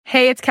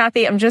Hey, it's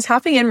Kathy. I'm just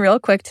hopping in real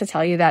quick to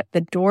tell you that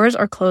the doors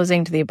are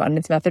closing to the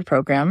Abundance Method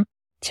program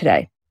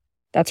today.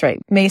 That's right.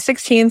 May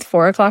 16th,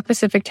 4:00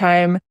 Pacific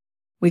time,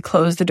 we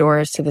close the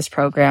doors to this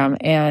program.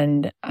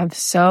 And I'm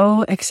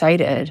so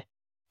excited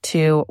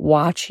to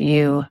watch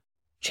you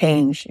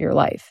change your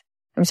life.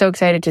 I'm so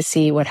excited to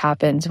see what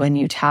happens when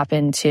you tap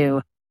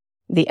into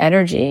the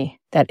energy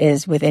that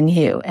is within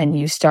you and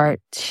you start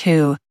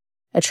to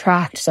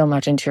attract so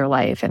much into your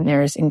life, and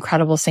there's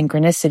incredible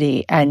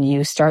synchronicity, and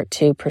you start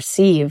to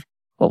perceive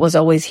what was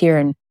always here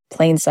in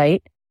plain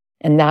sight,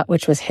 and that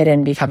which was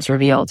hidden becomes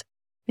revealed.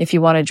 If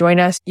you want to join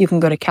us, you can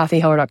go to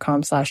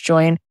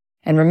kathyheller.com/join.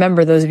 And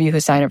remember, those of you who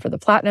sign up for the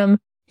Platinum,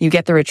 you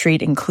get the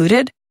retreat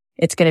included.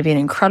 It's going to be an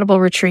incredible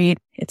retreat.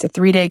 It's a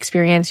 3-day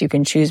experience. You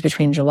can choose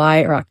between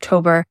July or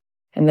October,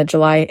 and the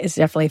July is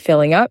definitely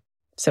filling up.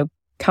 So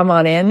come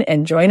on in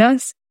and join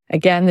us.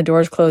 Again, the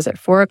doors close at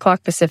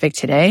 4:00 Pacific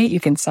today. You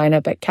can sign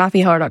up at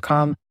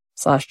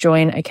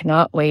kathyheller.com/join. I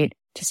cannot wait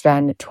to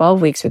spend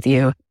 12 weeks with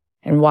you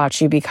and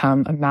watch you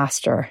become a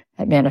master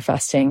at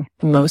manifesting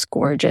the most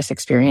gorgeous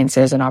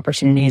experiences and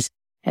opportunities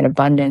and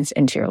abundance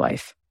into your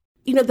life.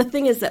 You know, the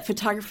thing is that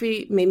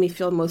photography made me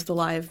feel most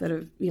alive that,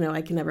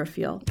 I can never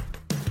feel.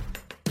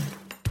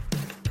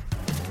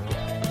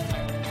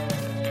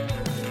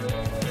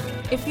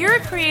 If you're a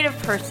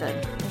creative person,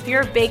 if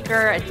you're a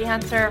baker, a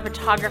dancer, a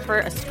photographer,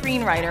 a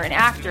screenwriter, an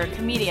actor, a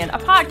comedian, a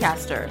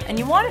podcaster, and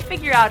you want to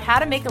figure out how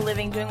to make a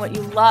living doing what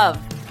you love,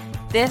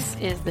 this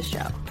is the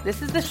show.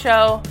 This is the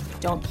show.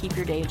 Don't keep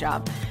your day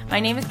job.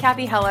 My name is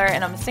Kathy Heller,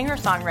 and I'm a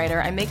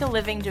singer-songwriter. I make a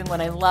living doing what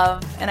I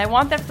love, and I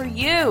want that for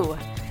you.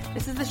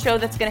 This is the show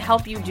that's going to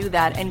help you do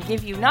that and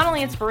give you not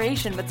only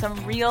inspiration, but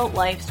some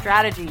real-life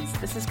strategies.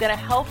 This is going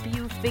to help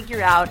you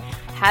figure out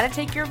how to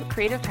take your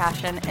creative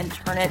passion and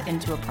turn it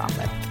into a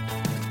profit.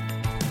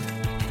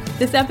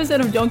 This episode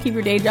of Don't Keep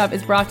Your Day Job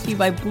is brought to you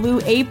by Blue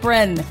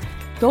Apron.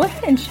 Go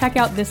ahead and check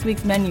out this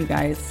week's menu,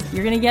 guys.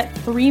 You're going to get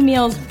 3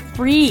 meals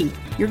free.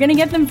 You're going to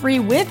get them free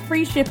with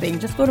free shipping.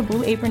 Just go to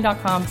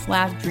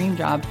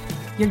blueapron.com/dreamjob.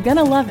 You're going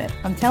to love it.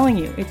 I'm telling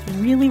you, it's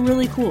really,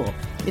 really cool.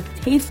 It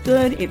tastes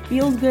good. It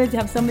feels good to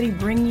have somebody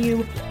bring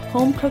you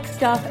home-cooked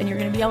stuff, and you're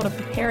going to be able to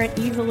prepare it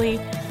easily.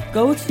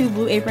 Go to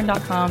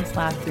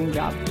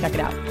blueapron.com/dreamjob. Check it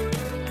out.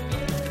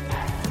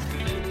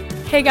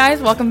 Hey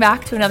guys, welcome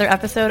back to another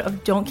episode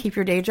of Don't Keep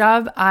Your Day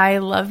Job. I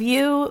love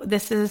you.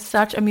 This is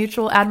such a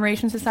mutual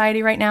admiration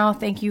society right now.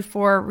 Thank you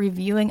for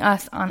reviewing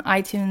us on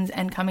iTunes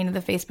and coming to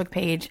the Facebook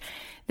page.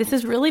 This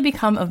has really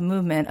become a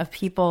movement of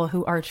people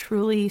who are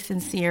truly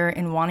sincere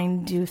in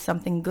wanting to do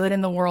something good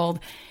in the world.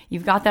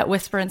 You've got that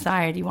whisper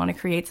inside. You want to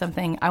create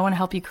something. I want to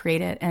help you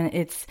create it. And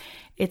it's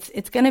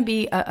going to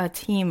be a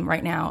team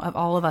right now of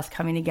all of us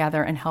coming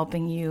together and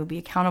helping you be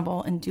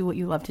accountable and do what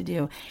you love to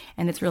do.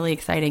 And it's really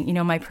exciting. You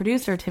know, my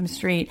producer, Tim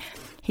Street,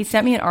 he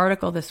sent me an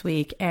article this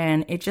week,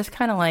 and it just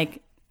kind of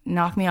like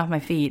knocked me off my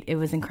feet. It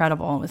was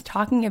incredible. It was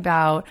talking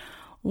about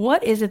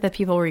what is it that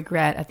people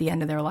regret at the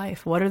end of their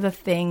life? What are the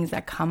things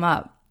that come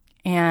up?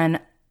 And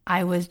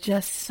I was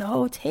just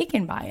so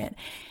taken by it.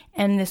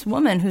 And this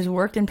woman who's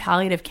worked in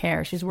palliative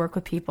care, she's worked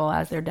with people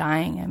as they're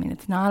dying. I mean,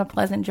 it's not a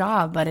pleasant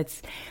job, but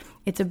it's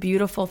a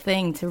beautiful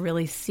thing to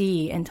really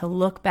see and to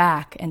look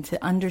back and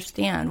to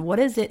understand what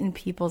is it in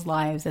people's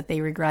lives that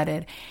they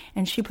regretted.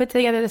 And she put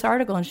together this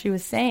article, and she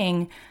was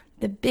saying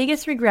the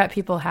biggest regret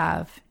people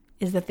have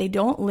is that they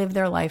don't live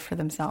their life for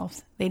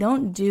themselves. They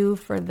don't do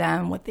for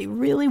them what they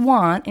really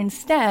want.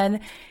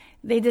 Instead,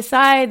 they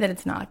decide that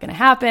it's not going to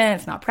happen,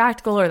 it's not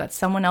practical, or that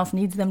someone else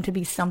needs them to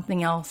be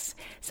something else.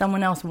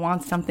 Someone else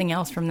wants something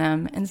else from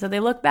them. And so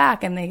they look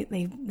back and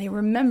they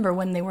remember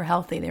when they were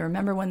healthy. They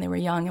remember when they were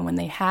young and when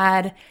they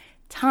had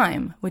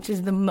time, which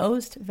is the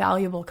most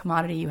valuable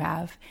commodity you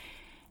have.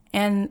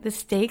 And the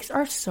stakes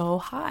are so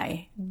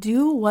high.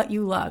 Do what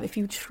you love. If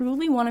you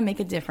truly want to make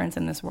a difference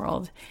in this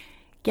world,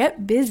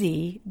 get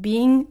busy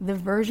being the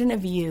version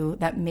of you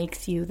that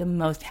makes you the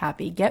most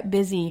happy. Get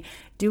busy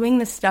doing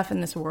the stuff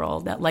in this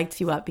world that lights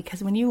you up,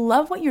 because when you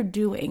love what you're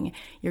doing,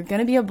 you're going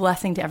to be a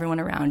blessing to everyone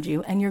around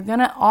you, and you're going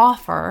to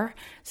offer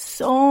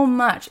so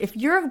much. If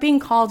you're being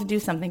called to do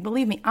something,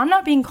 believe me, I'm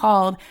not being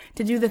called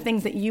to do the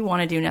things that you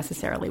want to do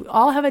necessarily. We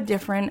all have a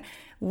different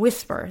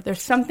whisper.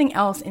 There's something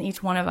else in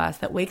each one of us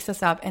that wakes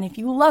us up, and if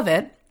you love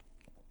it,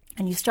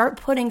 and you start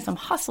putting some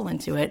hustle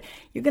into it,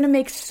 you're going to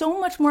make so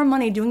much more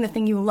money doing the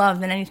thing you love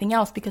than anything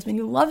else, because when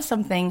you love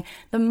something,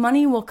 the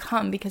money will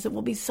come because it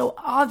will be so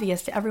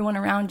obvious to everyone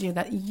around you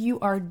that you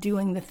are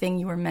doing the thing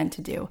you were meant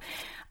to do.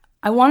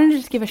 I wanted to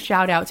just give a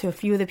shout out to a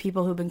few of the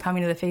people who've been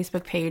coming to the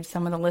Facebook page,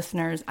 some of the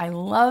listeners. I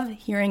love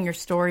hearing your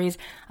stories.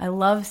 I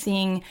love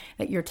seeing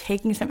that you're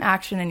taking some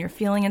action and you're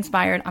feeling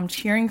inspired. I'm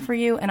cheering for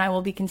you, and I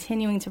will be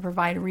continuing to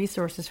provide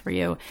resources for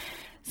you.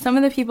 Some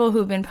of the people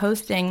who've been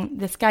posting,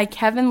 this guy,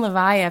 Kevin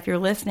Levaya, if you're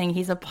listening,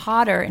 he's a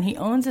potter and he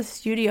owns a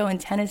studio in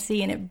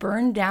Tennessee and it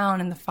burned down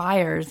in the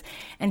fires,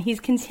 and he's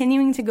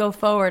continuing to go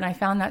forward. I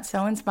found that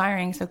so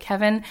inspiring. So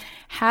Kevin,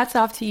 hats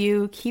off to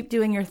you. Keep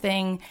doing your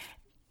thing.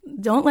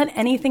 don't let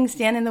anything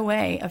stand in the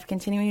way of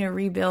continuing to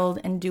rebuild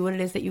and do what it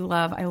is that you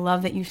love. I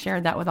love that you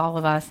shared that with all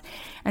of us.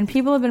 And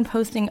people have been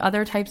posting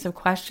other types of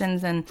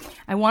questions, and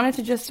I wanted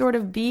to just sort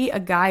of be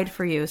a guide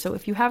for you. So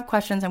if you have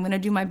questions, I'm going to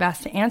do my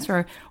best to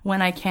answer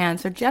when I can.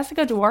 So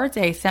Jessica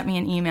Duarte sent me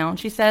an email, and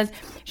she says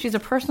she's a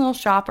personal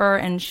shopper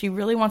and she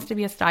really wants to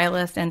be a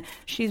stylist, and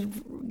she's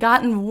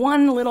gotten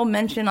one little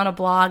mention on a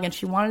blog and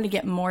she wanted to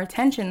get more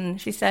attention.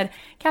 She said,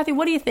 Kathy,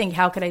 what do you think?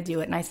 How could I do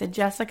it? And I said,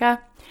 Jessica,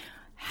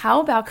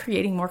 how about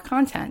creating more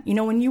content? You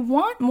know, when you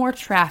want more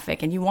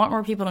traffic and you want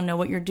more people to know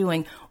what you're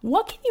doing,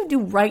 what can you do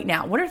right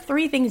now? What are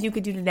 3 things you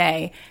could do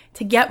today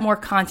to get more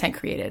content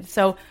created?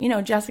 So, you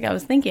know, Jessica, I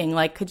was thinking,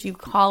 like, could you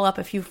call up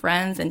a few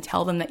friends and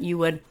tell them that you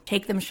would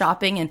take them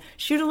shopping and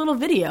shoot a little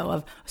video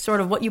of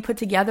sort of what you put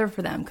together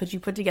for them? Could you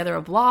put together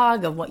a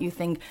blog of what you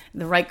think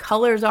the right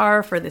colors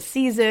are for the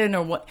season,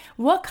 or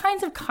what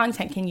kinds of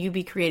content can you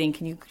be creating?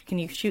 Can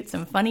you shoot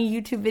some funny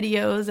YouTube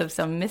videos of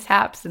some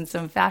mishaps and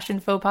some fashion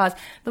faux pas?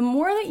 The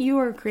more that you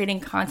are creating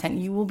content,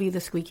 you will be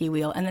the squeaky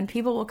wheel. And then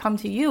people will come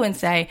to you and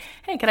say,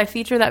 hey, could I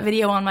feature that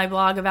video on my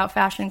blog about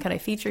fashion? Could I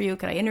feature you?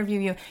 Could I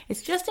interview you?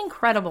 It's just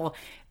incredible.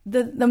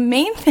 The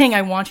main thing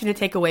I want you to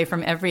take away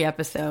from every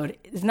episode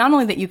is not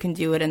only that you can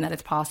do it and that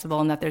it's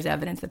possible and that there's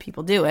evidence that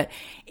people do it,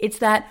 it's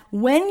that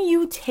when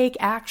you take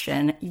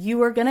action,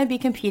 you are going to be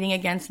competing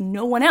against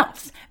no one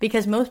else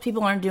because most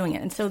people aren't doing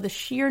it. And so the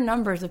sheer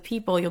numbers of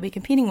people you'll be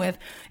competing with,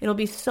 it'll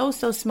be so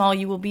small,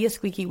 you will be a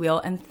squeaky wheel,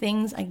 and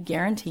things, I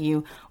guarantee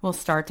you, will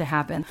start to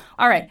happen.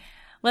 All right,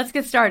 let's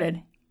get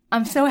started.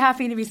 I'm so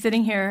happy to be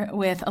sitting here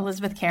with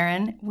Elizabeth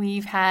Karen.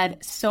 We've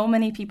had so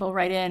many people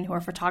write in who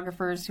are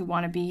photographers who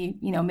want to be,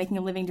 you know, making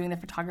a living doing the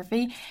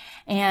photography.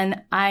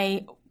 And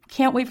I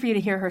can't wait for you to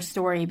hear her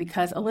story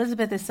because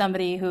Elizabeth is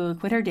somebody who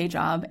quit her day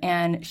job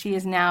and she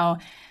is now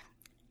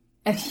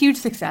a huge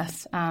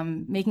success,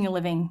 making a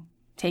living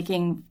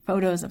taking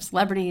photos of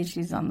celebrities.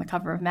 She's on the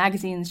cover of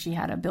magazines. She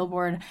had a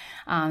billboard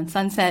on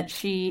Sunset.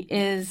 She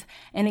is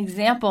an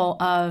example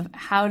of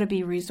how to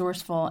be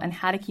resourceful and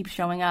how to keep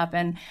showing up.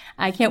 And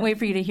I can't wait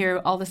for you to hear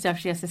all the stuff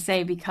she has to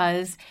say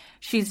because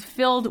she's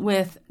filled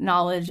with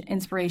knowledge,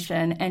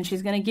 inspiration, and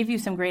she's going to give you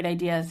some great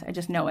ideas. I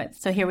just know it.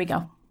 So here we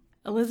go.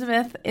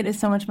 Elizabeth, it is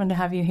so much fun to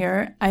have you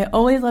here. I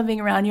always love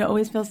being around you. I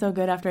always feel so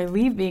good after I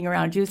leave being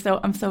around you. So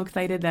I'm so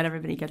excited that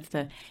everybody gets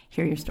to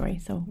hear your story.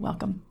 So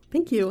welcome.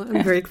 Thank you.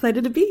 I'm very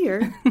excited to be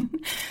here.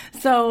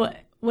 So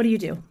what do you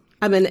do?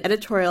 I'm an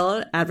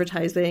editorial,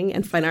 advertising,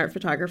 and fine art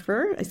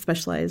photographer. I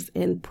specialize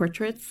in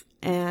portraits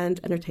and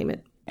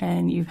entertainment.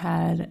 And you've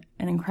had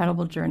an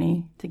incredible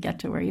journey to get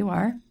to where you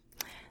are.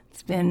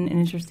 It's been an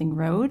interesting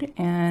road,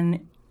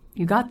 and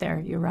you got there.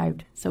 You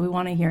arrived. So we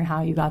want to hear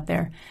how you got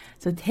there.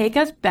 So take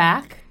us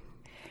back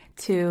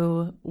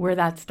to where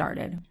that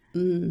started.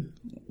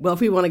 Well,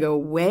 if we want to go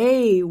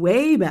way,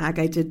 way back,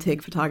 I did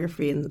take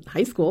photography in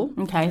high school.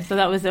 Okay, so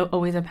that was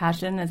always a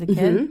passion as a kid?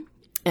 Mm-hmm.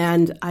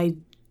 And I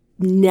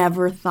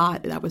never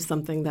thought that was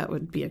something that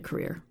would be a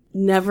career.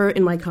 Never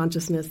in my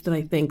consciousness did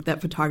I think that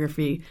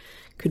photography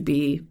could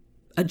be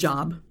a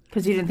job.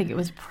 Because you didn't think it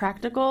was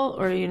practical,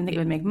 or you didn't think it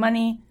would make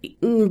money?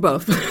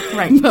 Both.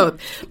 Right. Both.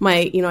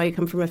 I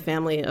come from a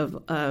family of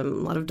a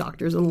lot of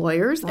doctors and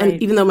lawyers. Right.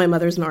 And even though my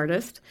mother's an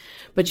artist,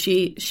 but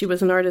she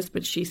was an artist,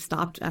 but she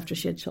stopped after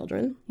she had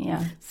children.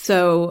 Yeah.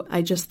 So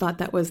I just thought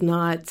that was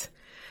not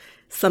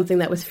something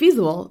that was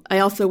feasible. I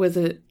also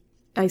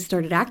I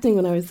started acting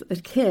when I was a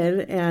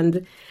kid,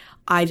 and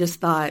I just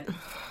thought,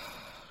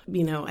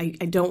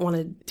 I don't want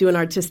to do an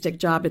artistic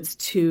job. It's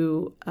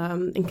too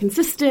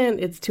inconsistent.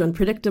 It's too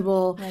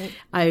unpredictable. Right.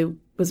 I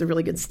was a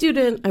really good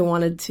student. I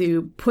wanted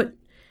to put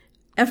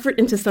effort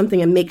into something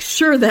and make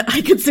sure that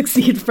I could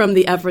succeed from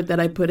the effort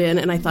that I put in.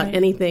 And I thought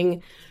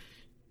anything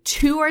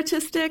too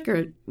artistic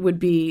would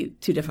be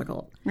too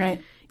difficult. Right.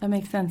 That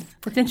makes sense.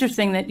 It's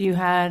interesting that you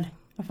had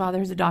a father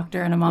who's a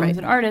doctor and a mom who's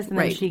an artist, and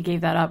then she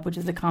gave that up, which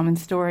is a common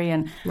story.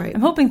 And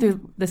I'm hoping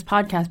through this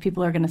podcast,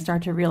 people are going to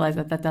start to realize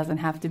that doesn't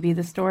have to be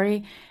the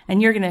story.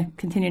 And you're going to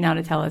continue now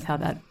to tell us how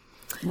that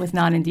was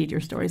not indeed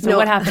your story. So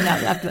what happened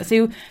after that? So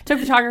you took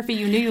photography,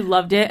 you knew you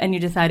loved it, and you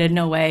decided,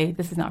 no way,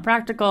 this is not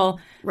practical.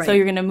 Right. So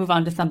you're going to move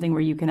on to something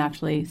where you can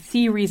actually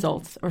see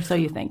results, or so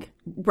you think.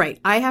 Right.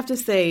 I have to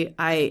say,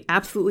 I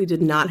absolutely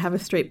did not have a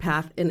straight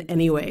path in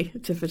any way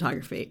to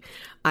photography.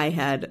 I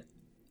had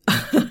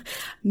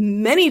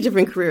many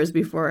different careers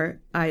before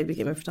I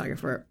became a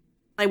photographer.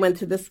 I went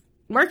to this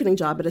marketing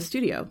job at a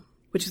studio,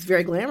 which is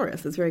very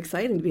glamorous. It's very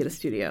exciting to be at a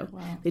studio.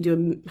 Wow. They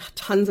do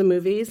tons of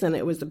movies, and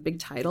it was a big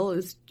title. It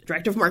was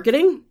director of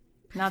marketing.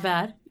 Not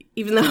bad.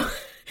 Even though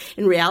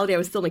in reality I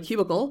was still in a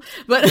cubicle.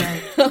 But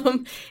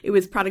it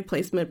was product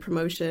placement,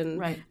 promotion.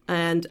 Right.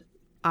 And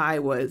I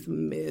was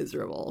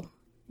miserable.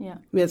 Yeah.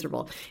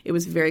 Miserable. It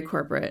was very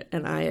corporate,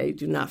 and I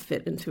do not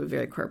fit into a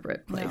very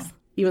corporate place. No.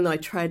 Even though I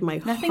tried my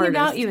hardest. Nothing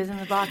about you is in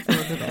the box,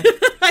 Elizabeth.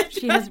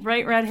 She has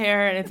bright red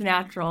hair, and it's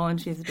natural, and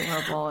she's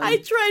adorable. And I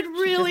tried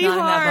really hard. In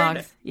that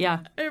box. Yeah.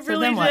 I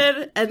really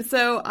did. And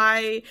so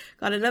I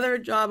got another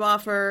job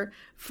offer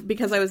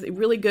because I was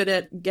really good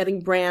at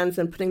getting brands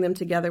and putting them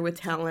together with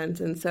talent.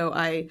 And so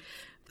I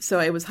So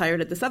I was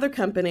hired at this other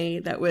company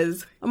that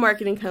was a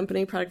marketing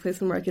company, product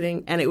placement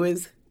marketing, and it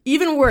was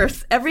even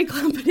worse. Every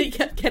company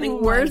kept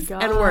getting worse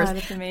and worse.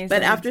 That's amazing.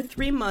 But after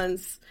 3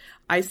 months,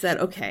 I said,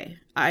 okay,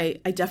 I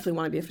definitely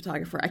want to be a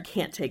photographer. I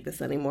can't take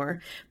this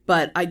anymore,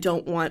 but I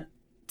don't want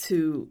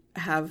to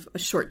have a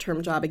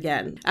short-term job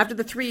again. After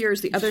the 3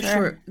 years,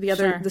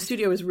 the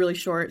studio was really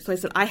short. So I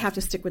said, I have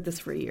to stick with this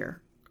for a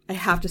year. I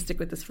have to stick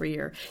with this for a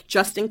year.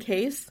 Just in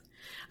case,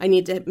 I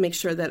need to make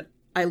sure that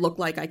I look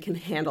like I can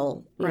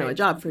handle a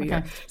job for a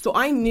year. So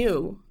I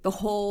knew the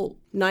whole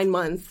 9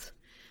 months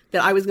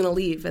that I was going to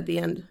leave at the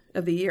end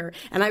of the year.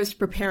 And I was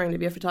preparing to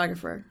be a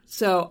photographer.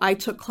 So I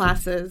took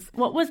classes.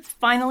 What was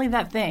finally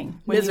that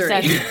thing?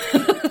 Misery.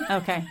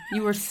 Okay.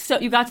 You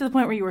got to the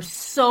point where you were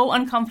so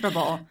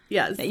uncomfortable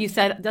yes. that you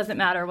said, it doesn't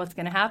matter what's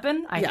going to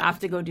happen. I have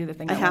to go do the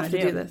thing I have to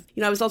do this.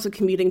 I was also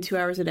commuting 2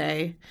 hours a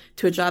day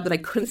to a job that I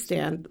couldn't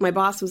stand. My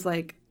boss was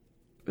like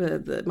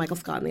the Michael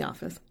Scott in The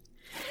Office.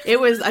 It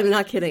was, I'm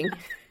not kidding.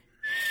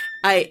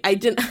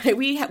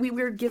 We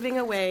were giving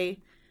away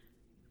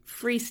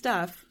free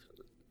stuff,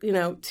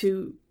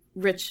 to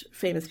rich,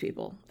 famous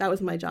people. That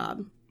was my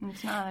job.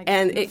 It's not.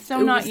 And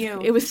not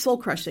you. It was soul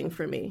crushing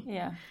for me.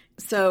 Yeah.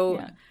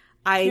 So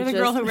you're the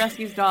girl who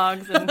rescues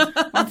dogs and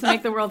wants to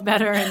make the world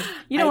better, and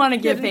you don't want to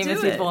give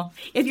famous people.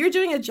 If you're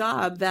doing a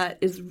job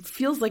that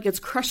feels like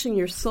it's crushing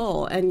your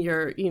soul, and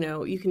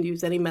you can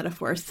use any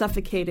metaphor,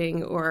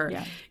 suffocating, or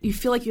you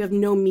feel like you have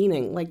no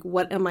meaning. Like,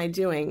 what am I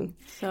doing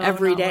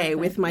every day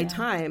with my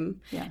time?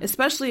 Yeah.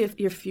 Especially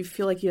if you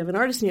feel like you have an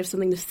artist and you have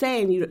something to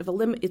say, and you have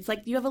it's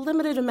like you have a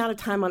limited amount of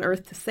time on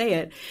earth to say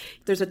it.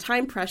 There's a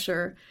time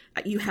pressure.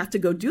 You have to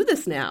go do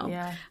this now.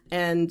 Yeah.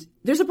 And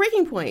there's a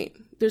breaking point.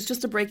 There's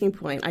just a breaking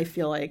point. I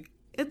feel like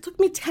it took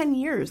me 10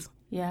 years.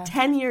 Yeah.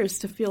 10 years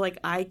to feel like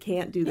I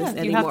can't do this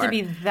anymore. You have to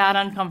be that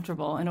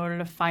uncomfortable in order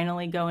to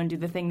finally go and do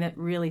the thing that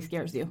really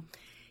scares you.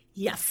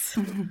 Yes.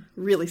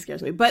 Really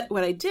scares me. But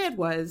what I did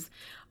was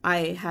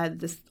I had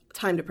this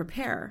time to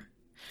prepare.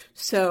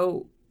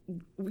 So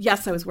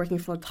yes, I was working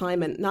full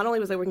time, and not only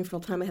was I working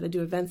full time, I had to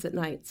do events at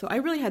night. So I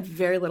really had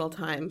very little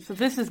time. So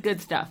this is good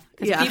stuff,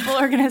 because people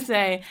are going to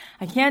say,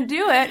 I can't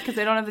do it because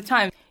they don't have the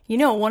time.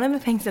 One of the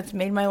things that's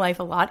made my life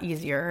a lot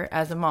easier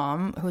as a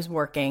mom who's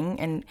working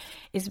and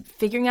is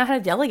figuring out how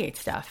to delegate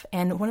stuff.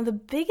 And one of the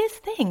biggest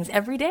things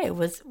every day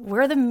was,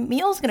 where are the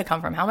meals going to come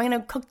from? How am I going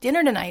to cook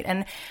dinner tonight?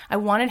 And I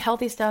wanted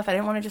healthy stuff. I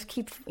didn't want to just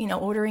keep,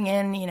 ordering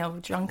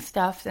in, junk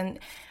stuff. And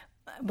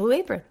Blue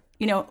Apron.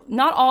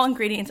 Not all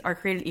ingredients are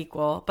created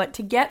equal, but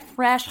to get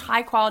fresh,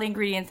 high-quality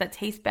ingredients that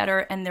taste better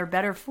and they're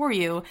better for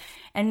you,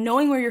 and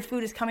knowing where your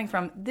food is coming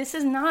from, this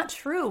is not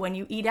true when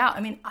you eat out. I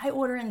mean, I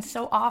order in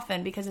so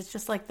often because it's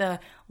just like the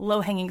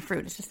low-hanging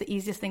fruit. It's just the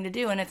easiest thing to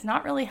do, and it's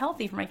not really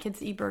healthy for my kids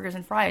to eat burgers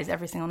and fries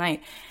every single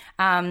night.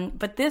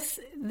 But this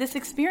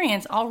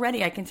experience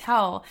already, I can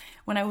tell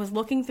when I was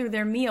looking through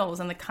their meals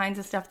and the kinds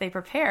of stuff they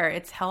prepare,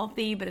 it's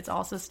healthy, but it's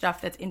also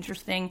stuff that's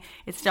interesting.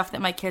 It's stuff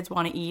that my kids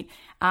want to eat.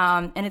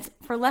 And it's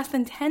for less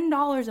than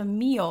 $10 a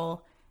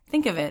meal.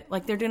 Think of it.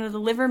 Like, they're going to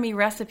deliver me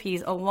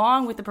recipes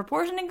along with the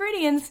proportioned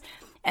ingredients,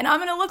 and I'm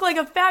going to look like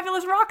a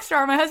fabulous rock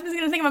star. My husband's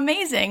going to think I'm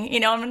amazing.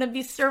 I'm going to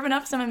be serving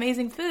up some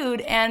amazing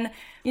food. And,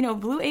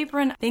 Blue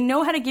Apron, they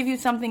know how to give you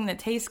something that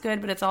tastes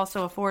good, but it's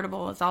also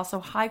affordable. It's also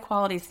high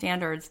quality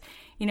standards.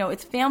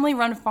 It's family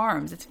run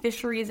farms. It's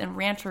fisheries and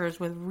ranchers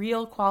with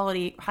real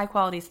quality, high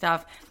quality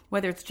stuff,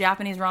 whether it's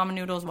Japanese ramen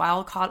noodles,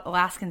 wild caught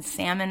Alaskan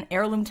salmon,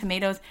 heirloom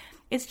tomatoes.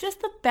 It's just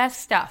the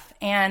best stuff.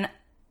 And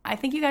I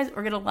think you guys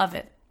are going to love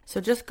it. So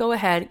just go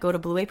ahead, go to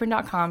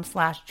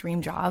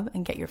blueapron.com/dreamjob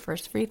and get your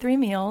first free 3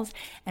 meals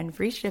and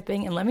free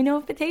shipping, and let me know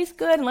if it tastes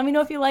good, and let me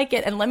know if you like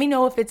it, and let me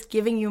know if it's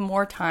giving you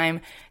more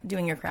time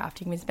doing your craft.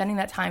 You can be spending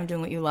that time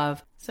doing what you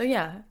love. So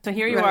so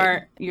here you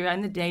are, you're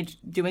in the day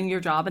doing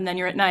your job, and then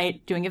you're at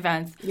night doing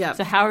events. Yeah.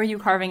 So how are you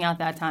carving out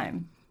that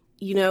time?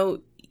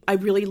 I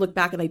really look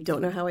back and I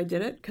don't know how I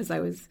did it, because I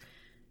was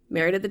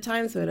married at the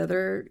time, so I had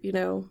other,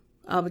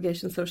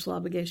 obligations, social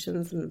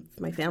obligations, and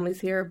my family's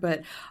here,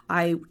 but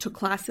I took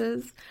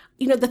classes.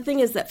 The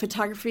thing is that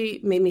photography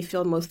made me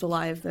feel most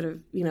alive that,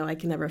 I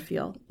can never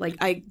feel. Like,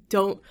 I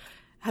don't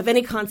have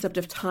any concept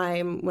of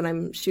time when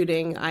I'm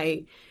shooting.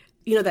 That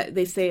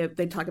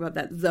they talk about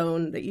that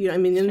zone that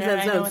in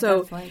that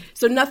zone.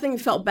 So nothing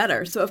felt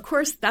better. So of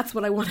course that's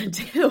what I want to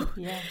do.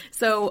 Yeah.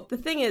 So the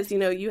thing is,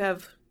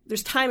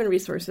 there's time and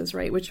resources,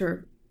 right, which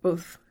are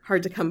both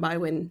hard to come by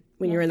when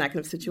you're in that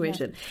kind of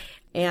situation.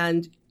 Yeah.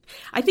 And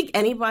I think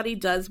anybody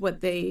does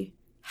what they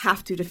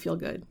have to feel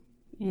good,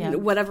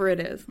 whatever it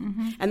is.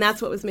 Mm-hmm. And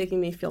that's what was making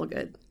me feel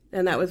good.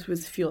 And that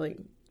was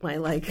fueling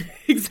my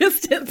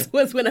existence,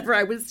 was whenever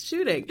I was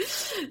shooting.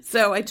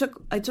 So I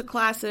took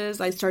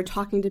classes. I started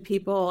talking to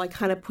people. I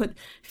kind of put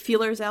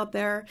feelers out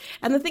there.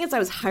 And the thing is, I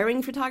was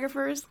hiring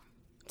photographers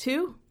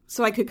too,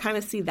 so I could kind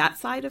of see that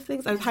side of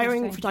things. I was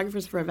hiring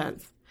photographers for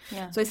events.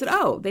 Yeah. So I said,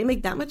 oh, they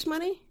make that much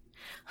money?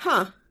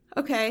 Huh.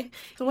 Okay.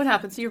 So what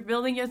happens? So you're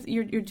building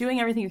you're doing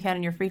everything you can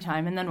in your free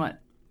time, and then what?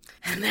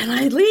 And then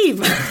I leave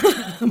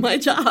my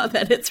job,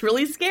 and it's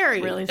really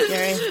scary. Really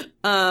scary.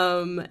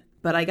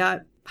 But I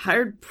got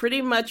hired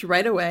pretty much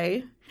right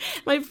away.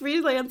 My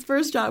freelance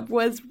first job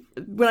was,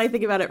 when I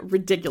think about it,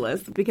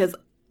 ridiculous because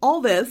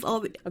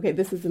okay,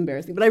 this is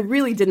embarrassing, but I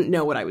really didn't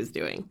know what I was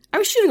doing. I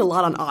was shooting a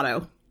lot on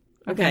auto.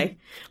 Okay.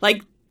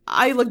 Like,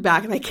 I look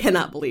back and I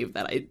cannot believe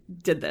that I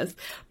did this,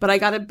 but I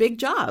got a big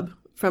job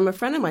from a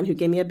friend of mine who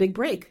gave me a big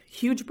break,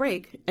 huge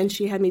break. And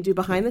she had me do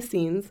behind the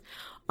scenes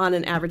on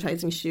an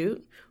advertising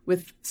shoot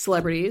with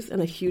celebrities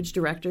and a huge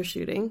director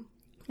shooting.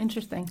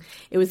 Interesting.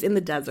 It was in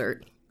the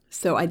desert,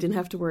 so I didn't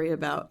have to worry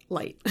about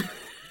light.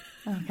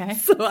 Okay.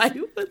 So I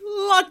was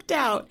lucked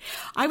out.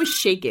 I was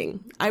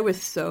shaking. I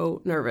was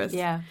so nervous.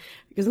 Yeah.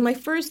 Because it was my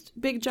first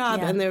big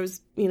job, and there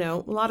was,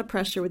 a lot of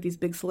pressure with these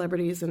big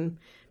celebrities and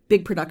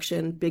big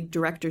production, big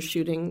directors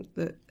shooting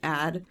the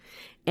ad.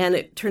 And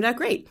it turned out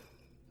great.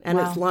 And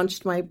It's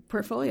launched my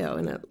portfolio,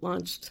 and it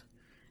launched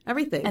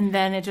everything. And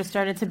then it just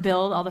started to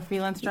build all the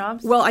freelance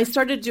jobs? Well, I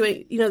started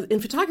doing, in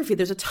photography,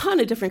 there's a ton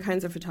of different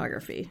kinds of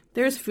photography.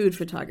 There's food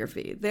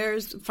photography.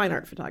 There's fine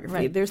art photography.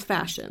 Right. There's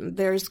fashion.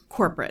 There's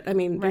corporate. I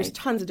mean, there's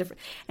tons of different.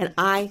 And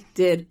I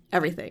did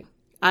everything.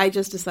 I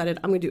just decided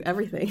I'm going to do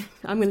everything.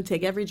 I'm going to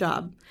take every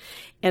job.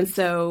 And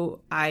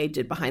so I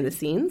did behind the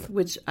scenes,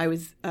 which I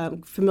was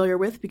familiar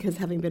with because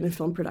having been in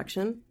film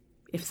production,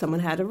 if someone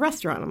had a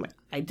restaurant,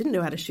 I didn't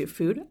know how to shoot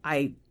food.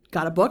 I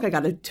got a book. I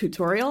got a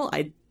tutorial.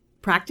 I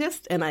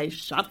practiced and I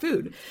shot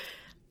food.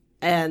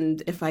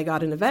 And if I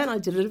got an event, I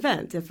did an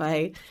event. If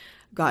I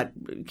got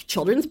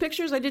children's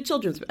pictures, I did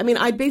children's. I mean,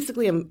 I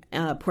basically am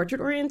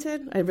portrait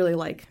oriented. I really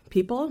like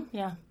people.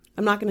 Yeah.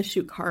 I'm not going to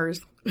shoot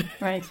cars.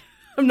 Right.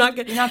 I'm not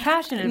going. You're not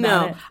passionate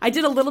about it. No, I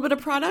did a little bit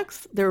of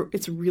products.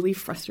 It's really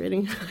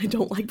frustrating. I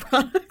don't like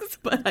products,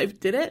 but I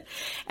did it,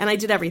 and I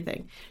did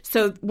everything.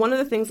 So one of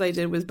the things I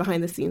did was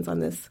behind the scenes on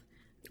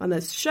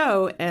this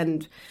show,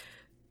 and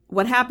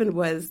what happened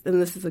was,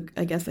 and this is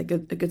I guess a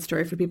good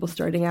story for people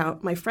starting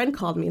out. My friend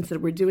called me and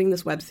said, "We're doing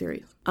this web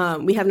series.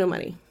 We have no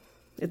money.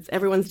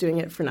 Everyone's doing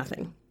it for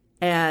nothing.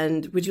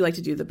 And would you like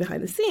to do the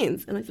behind the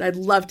scenes?" And I said, "I'd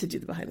love to do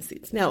the behind the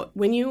scenes." Now,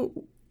 when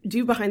you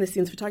do behind the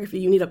scenes photography,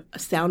 you need a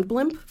sound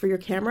blimp for your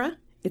camera.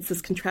 It's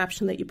this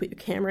contraption that you put your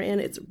camera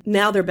in.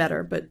 Now they're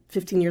better, but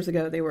 15 years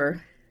ago they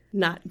were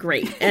not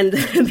great. And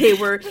they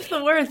were... Just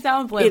the word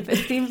sound blimp.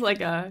 It seems like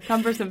a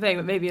cumbersome thing,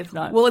 but maybe it's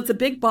not. Well, it's a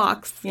big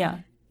box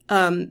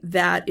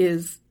that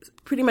is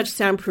pretty much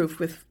soundproof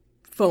with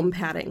foam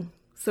padding.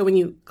 So when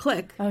you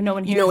click, no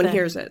one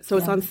hears it. So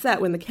it's on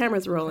set when the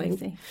camera's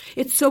rolling.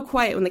 It's so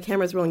quiet when the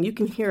camera's rolling. You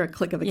can hear a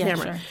click of the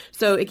camera. Sure.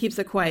 So it keeps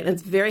it quiet. And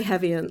it's very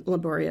heavy and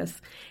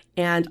laborious.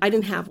 And I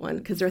didn't have one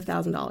because they're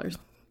 $1,000.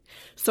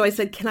 So I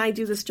said, "Can I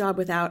do this job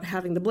without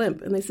having the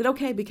blimp?" And they said,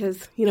 "Okay,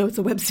 because, it's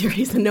a web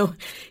series and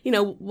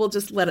we'll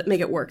just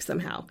make it work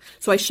somehow."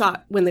 So I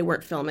shot when they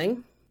weren't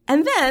filming.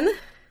 And then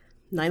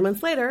 9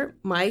 months later,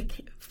 my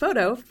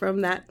photo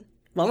from that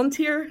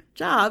volunteer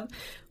job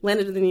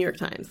landed in the New York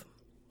Times.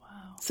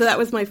 Wow. So that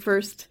was my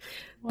first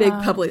big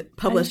published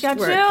work.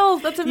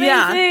 Chills. That's amazing.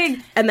 Yeah.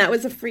 And that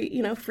was a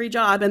free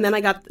job. And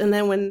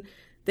then when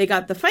they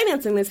got the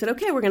financing, they said,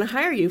 "Okay, we're going to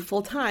hire you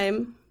full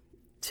time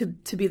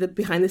to be the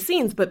behind the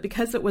scenes." But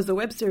because it was a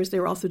web series, they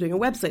were also doing a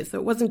website. So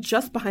it wasn't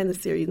just behind the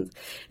scenes.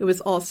 It was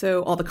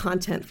also all the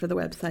content for the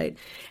website.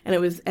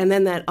 And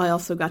then that I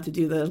also got to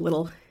do the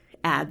little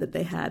ad that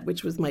they had,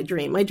 which was my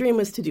dream. My dream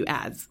was to do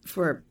ads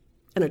for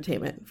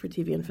entertainment, for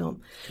TV and film.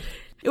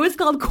 It was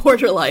called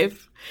Quarter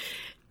Life.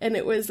 And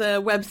it was a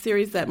web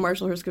series that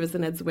Marshall Herskovitz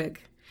and Ed Zwick.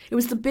 It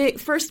was the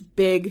first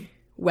big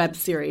web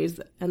series,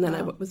 and then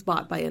it was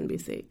bought by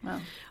NBC.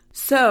 Wow.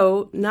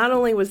 So not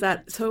only was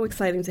that so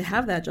exciting to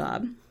have that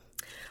job,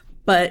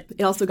 but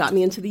it also got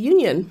me into the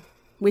union,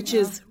 which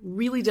is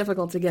really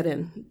difficult to get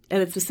in,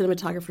 and it's the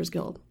Cinematographers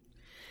Guild.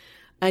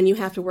 And you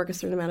have to work a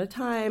certain amount of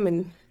time,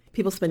 and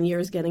people spend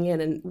years getting in.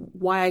 And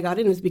why I got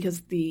in is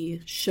because the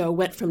show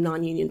went from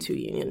non-union to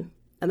union.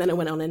 And then it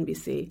went on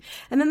NBC.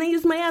 And then they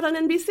used my ad on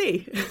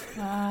NBC.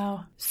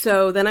 Wow.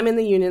 So then I'm in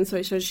the union, so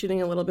I started shooting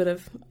a little bit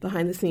of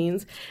behind the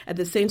scenes. At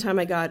the same time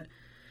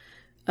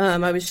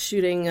I was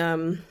shooting,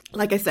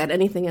 like I said,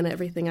 anything and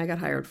everything I got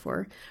hired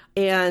for.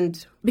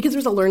 And because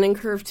there's a learning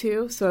curve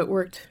too, so it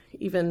worked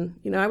even,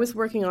 I was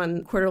working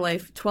on Quarter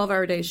Life,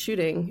 12-hour days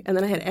shooting, and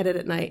then I had edit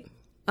at night.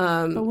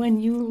 But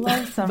when you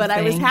love something, but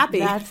I was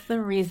happy. That's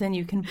the reason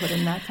you can put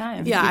in that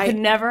time. Yeah, you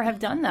could never have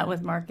done that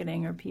with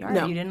marketing or PR.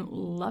 No. You didn't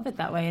love it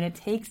that way. And it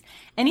takes,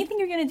 anything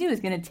you're going to do is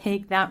going to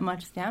take that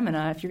much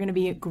stamina if you're going to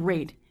be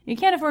great. You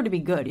can't afford to be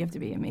good. You have to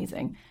be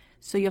amazing.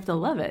 So you have to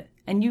love it.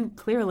 And you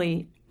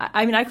clearly,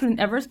 I couldn't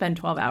ever spend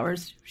 12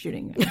 hours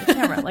shooting with a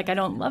camera. Like, I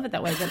don't love it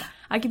that way. But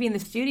I could be in the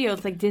studio.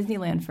 It's like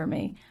Disneyland for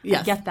me.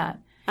 Yes. I get that.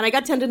 And I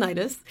got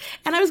tendinitis,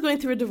 and I was going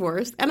through a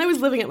divorce, and I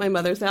was living at my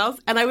mother's house,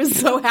 and I was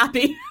so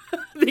happy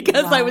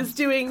because I was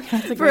doing,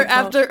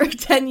 after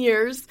 10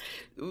 years,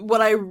 what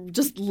I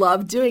just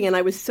loved doing, and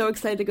I was so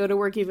excited to go to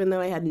work even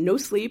though I had no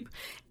sleep,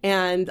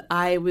 and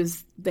I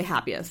was the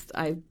happiest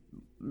I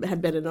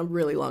had been in a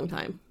really long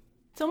time.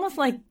 It's almost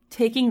like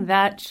taking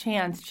that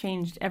chance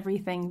changed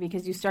everything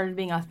because you started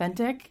being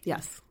authentic.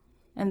 Yes.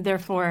 And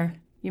therefore,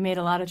 you made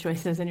a lot of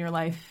choices in your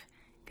life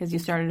because you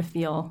started to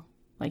feel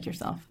like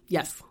yourself.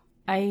 Yes.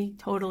 I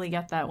totally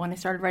get that. When I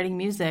started writing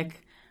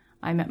music,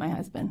 I met my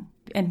husband.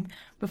 And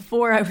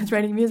before I was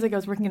writing music, I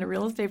was working in a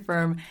real estate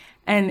firm.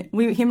 And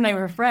him and I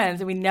were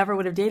friends, and we never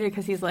would have dated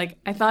because he's like,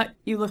 I thought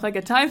you looked like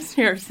a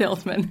timeshare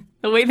salesman,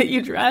 the way that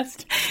you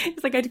dressed.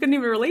 It's like, I couldn't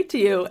even relate to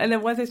you. And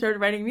then once I started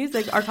writing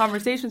music, our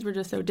conversations were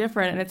just so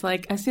different. And it's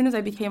like, as soon as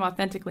I became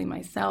authentically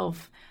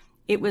myself,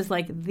 it was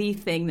like the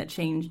thing that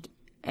changed.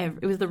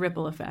 It was the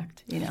ripple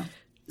effect, you know.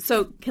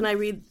 So can I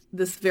read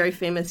this very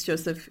famous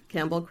Joseph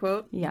Campbell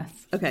quote? Yes.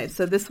 Okay,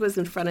 so this was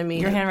in front of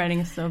me. Your handwriting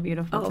is so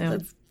beautiful, too. Oh,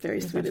 that's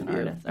very sweet of you.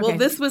 Okay. Well,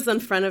 this was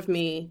in front of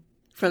me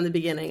from the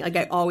beginning. Like,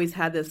 I always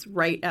had this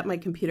right at my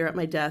computer, at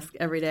my desk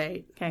every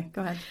day. Okay,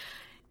 go ahead.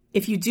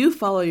 If you do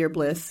follow your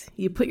bliss,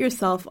 you put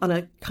yourself on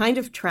a kind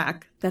of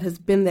track that has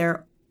been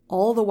there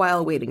all the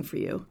while waiting for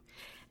you.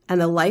 And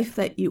the life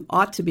that you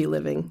ought to be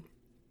living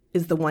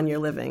is the one you're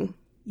living.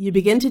 You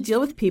begin to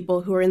deal with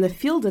people who are in the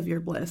field of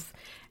your bliss,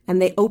 and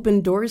they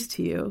open doors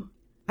to you.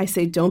 I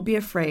say, don't be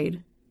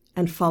afraid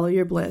and follow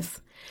your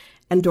bliss,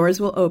 and doors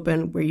will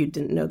open where you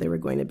didn't know they were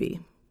going to be.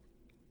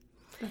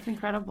 That's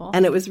incredible.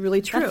 And it was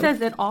really true. That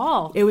says it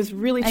all. It was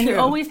really true. And you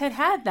always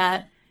had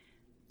that.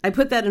 I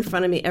put that in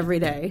front of me every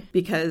day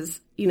because,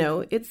 you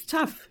know, it's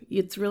tough.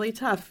 It's really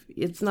tough.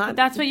 It's not. But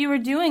that's what you were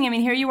doing. I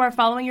mean, here you are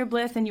following your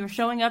bliss, and you were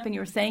showing up, and you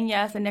were saying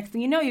yes, and next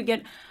thing you know, you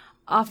get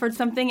offered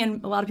something,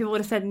 and a lot of people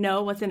would have said,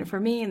 no, what's in it for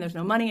me? And there's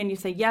no money. And you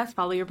say, yes,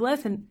 follow your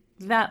bliss. And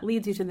that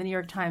leads you to the New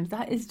York Times.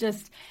 That is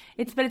just,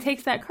 but it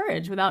takes that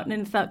courage and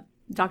it's that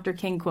Dr.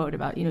 King quote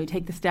about, you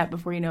take the step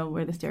before you know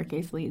where the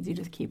staircase leads. You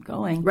just keep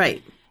going.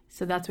 Right.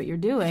 So that's what you're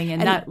doing.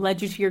 And that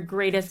led you to your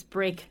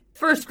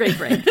first great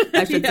break,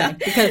 I should say,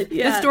 because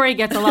the story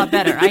gets a lot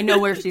better. I know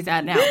where she's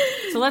at now.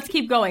 So let's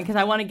keep going because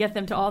I want to get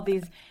them to all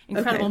these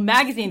incredible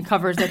magazine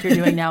covers that you're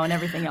doing now and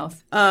everything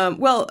else.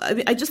 Well,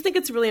 I just think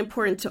it's really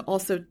important to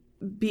also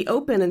be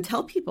open and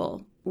tell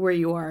people where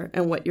you are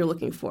and what you're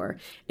looking for.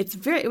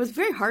 It was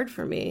very hard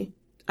for me.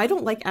 I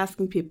don't like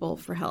asking people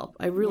for help.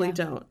 I really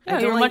don't. No,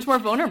 you're much more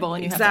vulnerable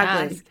and you have to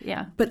ask.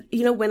 Yeah. But,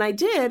 when I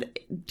did,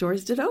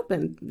 doors did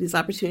open. These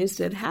opportunities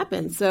did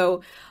happen.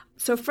 So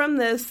from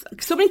this,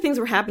 so many things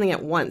were happening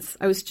at once.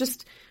 I was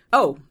just,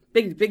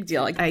 big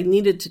deal. Like, I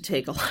needed to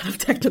take a lot of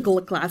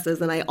technical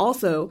classes. And I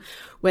also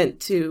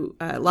went to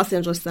Los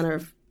Angeles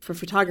Center for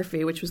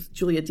Photography, which was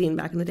Julia Dean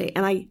back in the day.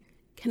 And I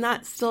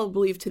cannot still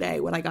believe today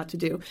what I got to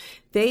do.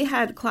 They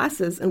had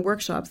classes and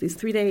workshops, these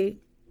 3-day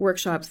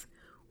workshops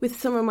with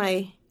some of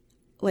my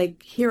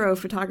hero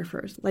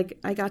photographers. Like,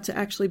 I got to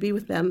actually be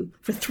with them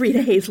for 3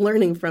 days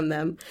learning from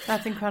them.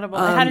 That's incredible.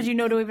 How did you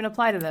know to even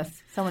apply to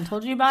this? Someone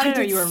told you about it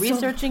or you were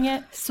researching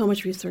it? So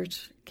much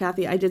research,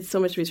 Kathy. I did so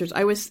much research.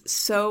 I was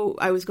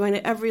going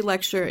to every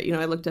lecture.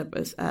 I looked up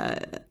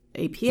APA,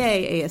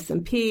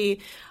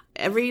 ASMP,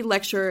 every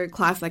lecture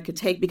class I could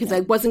take because I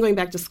wasn't going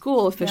back to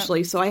school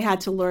officially, so I had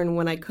to learn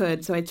when I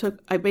could. So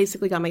I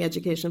basically got my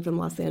education from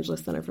Los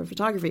Angeles Center for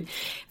Photography,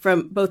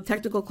 from both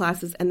technical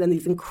classes and then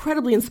these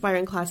incredibly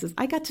inspiring classes.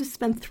 I got to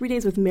spend 3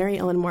 days with Mary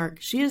Ellen Mark.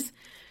 She is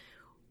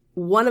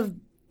one of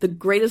the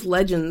greatest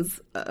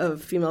legends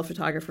of female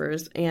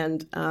photographers,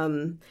 and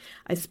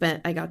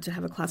I got to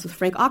have a class with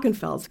Frank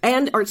Ockenfeld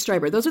and Art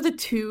Streiber. Those are the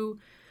two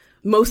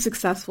most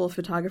successful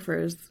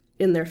photographers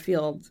in their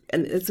field,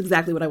 and it's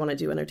exactly what I want to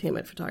do,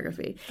 entertainment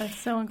photography. That's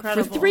so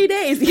incredible. For 3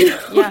 days,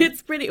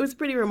 it was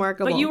pretty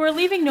remarkable. But you were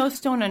leaving no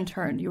stone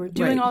unturned. You were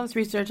doing all this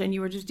research, and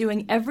you were just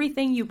doing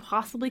everything you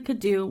possibly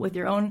could do with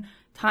your own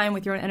time,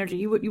 with your own energy.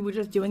 You were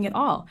just doing it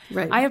all.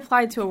 Right. I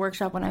applied to a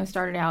workshop when I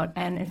started out,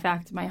 and in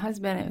fact, my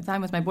husband at the time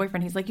was my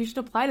boyfriend. He's like, you should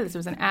apply to this. It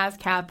was an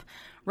ASCAP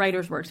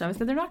writers workshop. I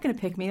said, they're not going to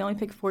pick me. They only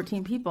pick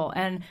 14 people.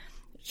 And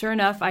sure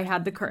enough, I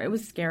had the courage. It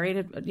was scary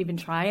to even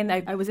try, and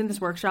I was in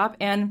this workshop,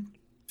 and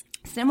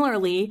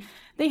similarly,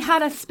 they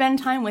had us spend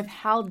time with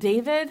Hal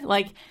David.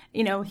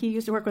 He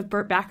used to work with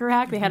Burt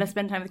Bacharach. They had us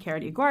spend time with Cara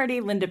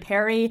DiGuardi, Linda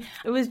Perry.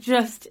 It was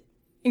just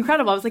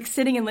incredible. I was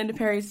sitting in Linda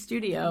Perry's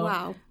studio.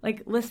 Wow.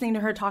 Listening to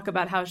her talk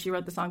about how she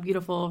wrote the song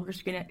Beautiful,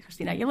 Christina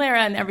Aguilera,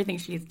 and everything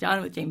she's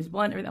done with James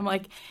Blunt. I'm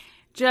like,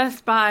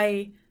 just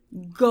by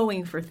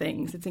going for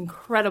things, it's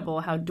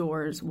incredible how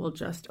doors will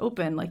just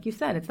open. Like you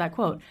said, it's that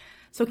quote.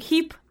 So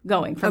keep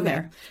going from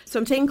there. So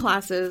I'm taking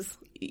classes.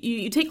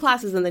 You take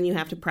classes and then you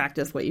have to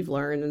practice what you've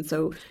learned. And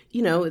so,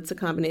 it's a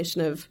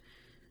combination of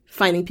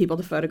finding people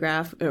to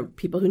photograph, or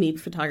people who need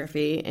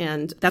photography.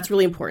 And that's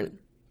really important.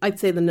 I'd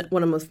say one of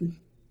the most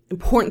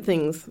important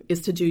things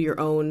is to do your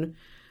own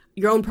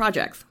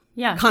projects.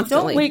 Yeah.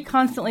 Constantly. Don't wait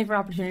constantly for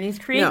opportunities.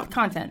 Create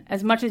content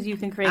as much as you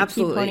can create.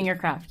 Absolutely. Keep honing your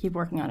craft. Keep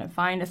working on it.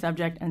 Find a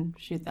subject and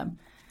shoot them.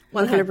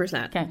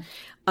 100%. Okay.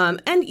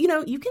 And,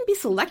 you can be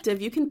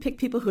selective. You can pick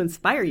people who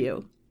inspire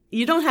you.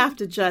 You don't have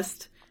to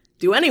just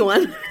do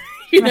anyone.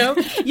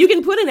 You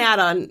can put an ad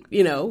on,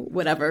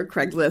 whatever,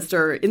 Craigslist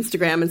or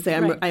Instagram and say,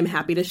 I'm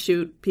happy to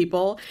shoot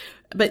people.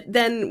 But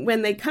then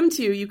when they come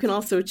to you, you can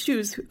also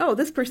choose,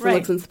 this person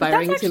looks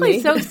inspiring to me. That's actually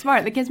so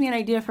smart. That gives me an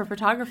idea for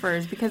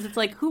photographers because it's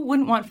like, who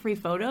wouldn't want free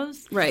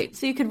photos? Right.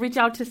 So you could reach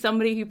out to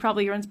somebody who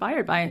probably you're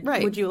inspired by.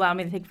 Right. Would you allow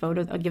me to take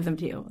photos? I'll give them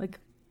to you.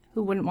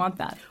 Who wouldn't want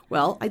that?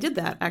 Well, I did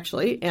that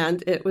actually,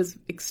 and it was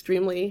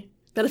extremely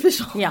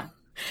beneficial. Yeah.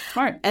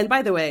 Smart. And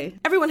by the way,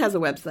 everyone has a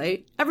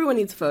website. Everyone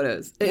needs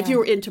photos. Yeah. If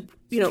you're into,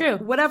 True.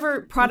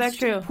 whatever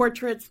product,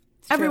 portraits,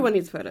 everyone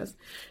needs photos.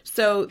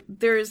 So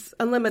there's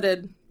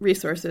unlimited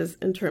resources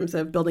in terms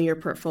of building your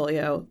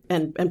portfolio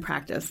and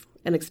practice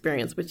and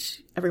experience,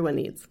 which everyone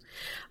needs.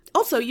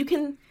 Also, you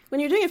can, when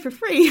you're doing it for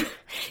free,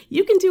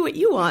 you can do what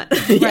you want.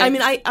 Right. I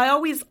mean, I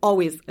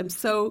always am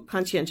so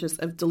conscientious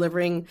of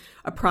delivering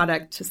a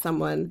product to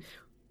someone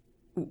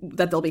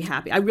that they'll be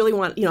happy. I really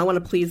want, I want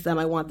to please them.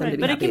 I want them to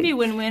be happy. But it can be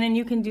win-win, and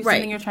you can do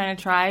something you're trying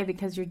to try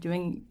because you're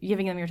giving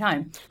them your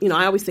time.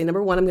 I always say,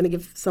 number one, I'm going to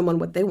give someone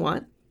what they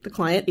want, the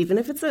client, even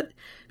if it's a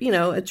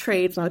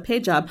trade, it's not a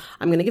paid job.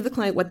 I'm going to give the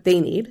client what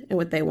they need and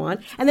what they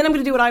want, and then I'm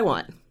going to do what I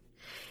want.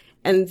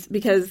 And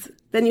because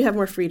then you have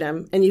more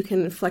freedom and you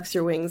can flex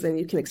your wings and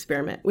you can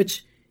experiment,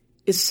 which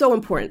is so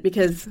important,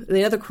 because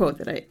the other quote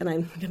that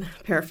I'm going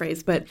to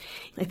paraphrase, but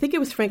I think it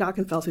was Frank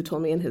Okenfeld who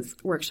told me in his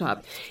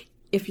workshop,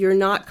 if you're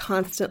not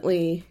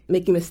constantly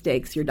making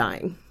mistakes, you're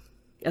dying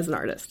as an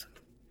artist.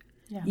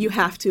 Yeah. You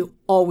have to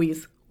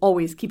always,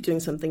 always keep doing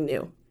something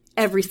new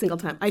every single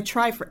time. I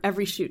try for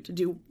every shoot to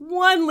do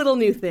one little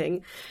new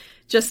thing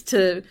just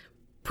to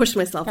push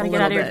myself a little bit.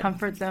 Gotta get out of your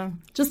comfort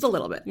zone. Just a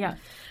little bit. Yeah.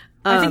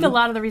 I think a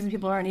lot of the reason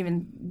people aren't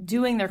even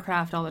doing their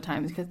craft all the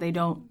time is because they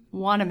don't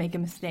want to make a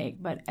mistake.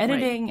 But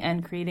editing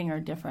and creating are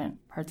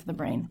different parts of the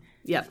brain.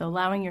 Yeah. So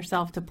allowing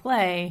yourself to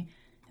play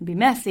and be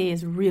messy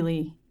is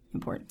really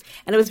important.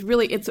 And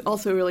it's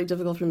also really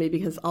difficult for me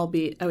because I would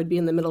be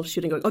in the middle of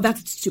shooting going, oh,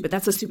 that's stupid.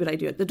 That's a stupid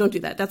idea. Don't do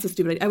that. That's a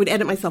stupid idea. I would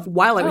edit myself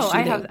while I was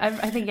shooting.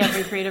 I think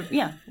every creative, we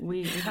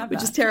have that.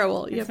 Which is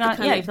terrible. You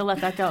have to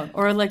let that go.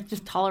 Or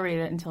just tolerate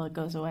it until it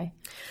goes away.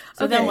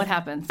 So then what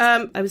happens?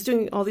 I was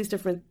doing all these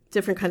different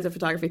kinds of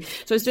photography.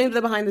 So I was doing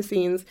the behind the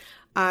scenes.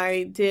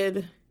 I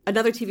did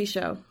another TV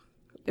show.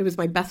 It was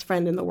my best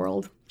friend in the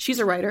world. She's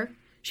a writer.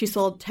 She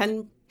sold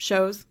 10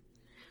 shows.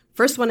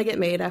 First one to get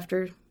made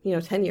after,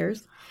 10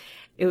 years.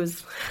 It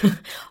was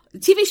a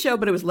TV show,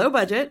 but it was low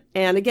budget.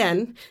 And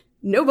again,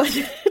 no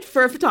budget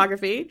for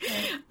photography,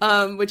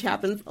 which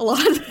happens a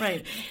lot.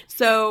 Right.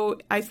 So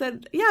I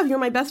said, yeah, you're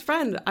my best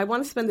friend. I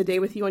want to spend the day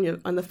with you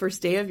on the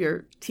first day of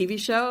your TV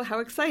show. How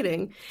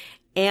exciting.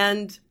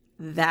 And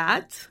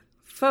that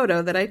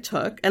photo that I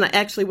took, and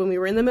when we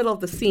were in the middle of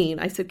the scene,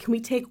 I said, can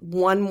we take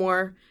one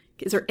more?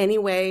 Is there any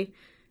way?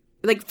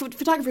 Like,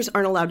 photographers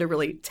aren't allowed to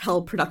really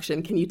tell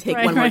production, can you take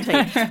one more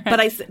take?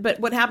 But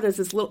what happened is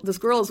this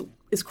girl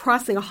is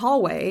crossing a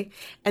hallway,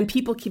 and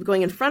people keep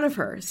going in front of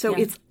her. So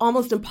it's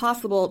almost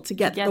impossible to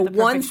get the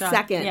 1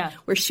 second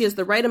where she has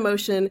the right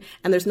emotion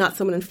and there's not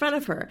someone in front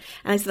of her.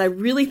 And I said, I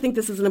really think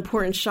this is an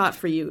important shot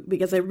for you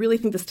because I really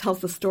think this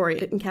tells the story.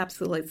 It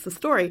encapsulates the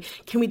story.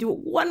 Can we do it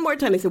one more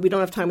time? They said, we don't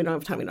have time.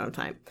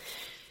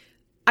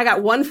 I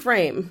got one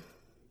frame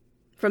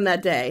from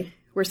that day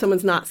where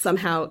someone's not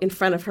somehow in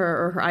front of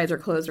her or her eyes are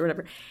closed or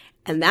whatever.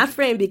 And that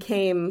frame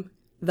became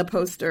the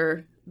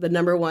poster, the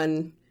number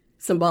one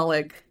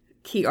symbolic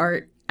key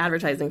art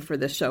advertising for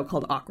this show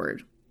called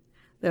Awkward.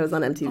 That was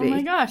on MTV. Oh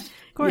my gosh.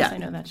 Of course I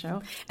know that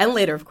show. And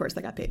later, of course,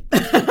 I got paid.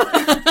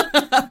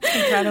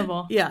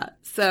 Incredible. Yeah.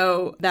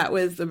 So that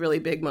was a really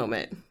big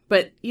moment.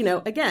 But,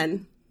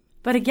 again.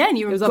 But again,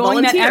 you were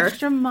going that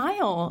extra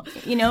mile,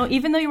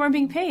 even though you weren't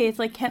being paid. It's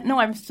like,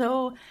 I'm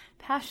so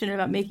passionate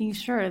about making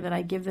sure that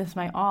I give this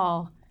my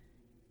all.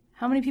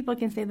 How many people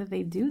can say that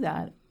they do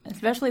that,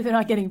 especially if they're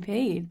not getting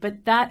paid? But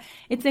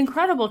it's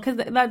incredible because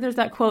there's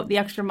that quote, the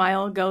extra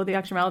mile, go the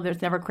extra mile,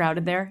 there's never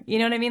crowded there. You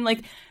know what I mean?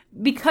 Like,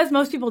 because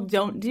most people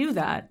don't do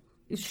that,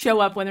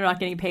 show up when they're not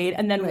getting paid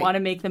and then want to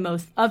make the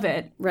most of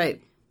it.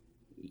 Right.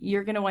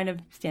 You're going to wind up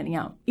standing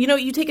out.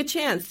 You take a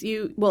chance.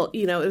 It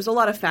was a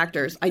lot of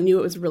factors. I knew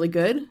it was really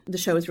good. The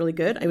show was really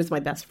good. It was my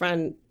best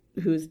friend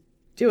who's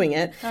doing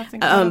it. That's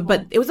incredible.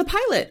 But it was a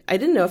pilot. I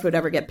didn't know if it would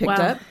ever get picked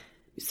up.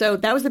 So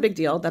that was a big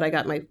deal that I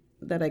got that.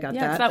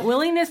 It's that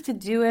willingness to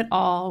do it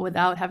all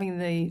without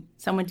having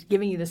someone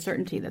giving you the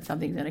certainty that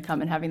something's going to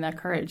come and having that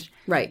courage.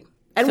 Right.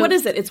 And what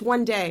is it? It's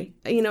one day.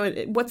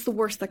 What's the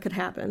worst that could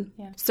happen?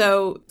 Yeah.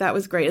 So that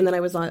was great. And then I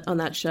was on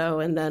that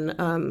show and then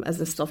as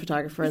a still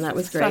photographer, and that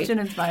was great. Such an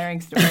inspiring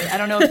story. I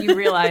don't know if you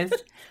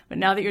realized, but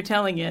now that you're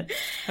telling it,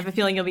 I have a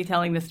feeling you'll be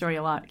telling this story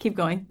a lot. Keep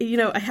going.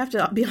 I have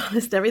to be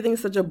honest,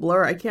 everything's such a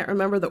blur. I can't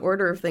remember the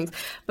order of things.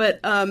 But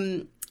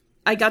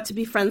I got to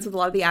be friends with a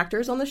lot of the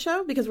actors on the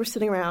show because we're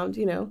sitting around,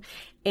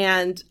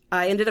 and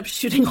I ended up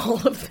shooting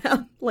all of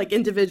them, like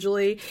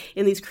individually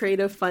in these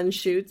creative, fun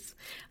shoots.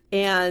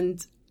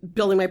 And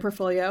building my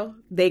portfolio.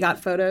 They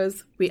got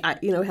photos. We,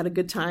 had a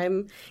good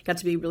time, got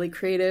to be really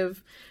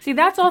creative. See,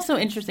 that's also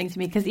interesting to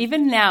me because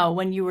even now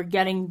when you were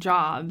getting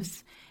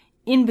jobs,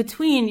 in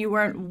between, you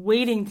weren't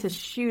waiting to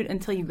shoot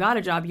until you got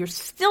a job. You're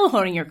still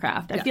honing your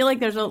craft. I feel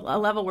like there's a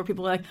level where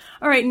people are like,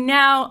 all right,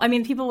 now,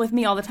 people with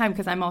me all the time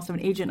because I'm also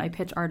an agent. I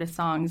pitch artist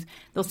songs.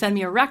 They'll send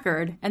me a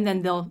record and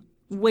then they'll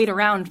wait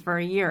around for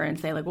a year and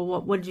say like,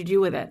 well, what did you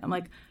do with it? I'm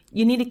like,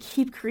 you need to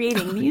keep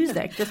creating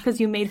music just because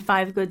you made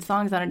 5 good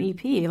songs on an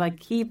EP. Like,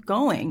 keep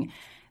going.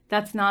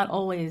 that's not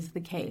always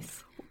the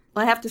case.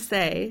 Well, I have to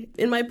say,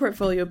 in my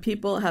portfolio,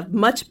 people have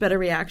much better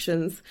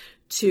reactions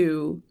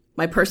to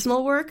my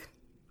personal work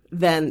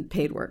than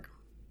paid work.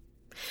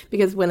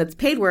 Because when it's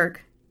paid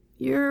work,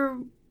 you're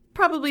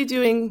probably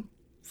doing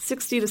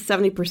 60 to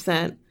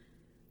 70%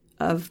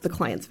 of the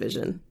client's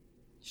vision.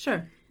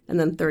 Sure. And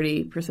then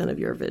 30% of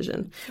your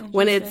vision.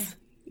 When it's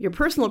your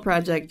personal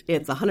project,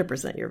 it's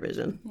 100% your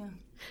vision. Yeah.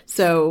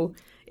 So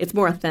it's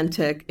more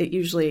authentic. It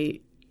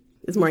usually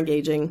is more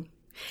engaging.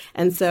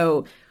 And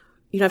so,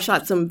 I've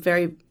shot some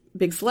very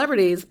big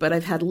celebrities, but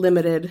I've had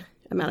limited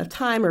amount of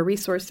time or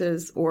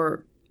resources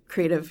or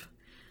creative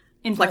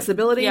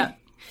flexibility. Yeah.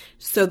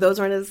 So those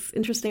aren't as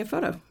interesting a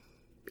photo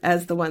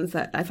as the ones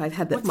that I've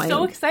had that What's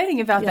so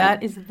exciting about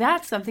that is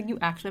that's something you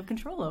actually have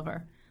control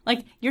over.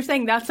 Like, you're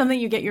saying that's something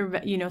you get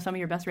some of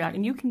your best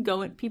reaction. You can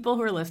go, and people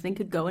who are listening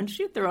could go and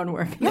shoot their own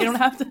work. Yes. They don't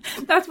have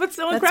to. That's what's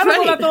so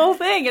incredible about the whole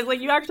thing. Is like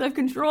you actually have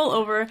control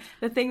over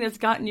the thing that's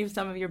gotten you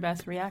some of your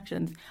best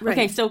reactions. Right.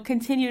 Okay, so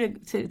continue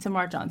to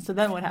march on. So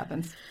then what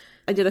happens?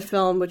 I did a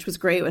film which was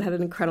great. It had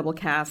an incredible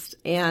cast.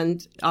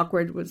 And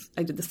Awkward was,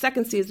 I did the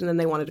second season, and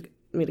they wanted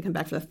me to come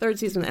back for the third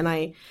season. And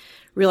I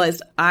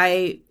realized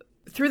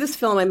through this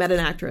film, I met an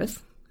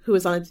actress who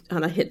was on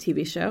a hit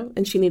TV show,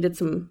 and she needed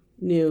some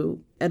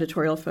new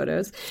editorial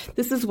photos.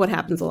 This is what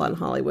happens a lot in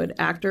Hollywood.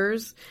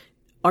 Actors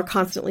are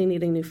constantly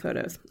needing new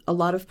photos. A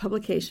lot of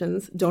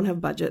publications don't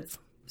have budgets.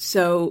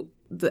 So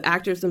the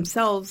actors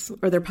themselves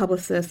or their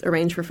publicists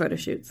arrange for photo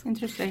shoots.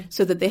 Interesting.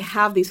 So that they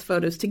have these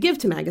photos to give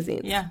to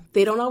magazines. Yeah.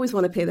 They don't always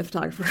want to pay the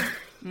photographer.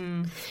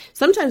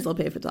 Sometimes they'll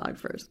pay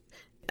photographers.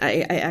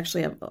 I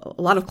actually have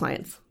a lot of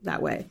clients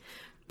that way.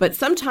 But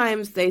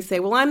sometimes they say,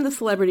 well, I'm the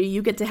celebrity.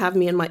 You get to have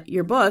me in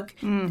your book.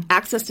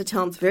 Access to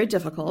talent's very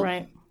difficult.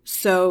 Right.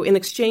 So in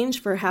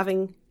exchange for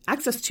having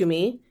access to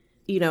me,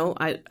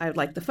 I'd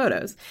like the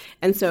photos.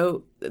 And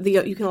so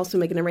you can also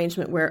make an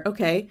arrangement where,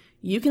 okay,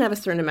 you can have a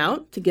certain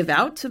amount to give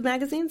out to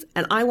magazines,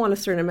 and I want a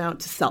certain amount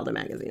to sell to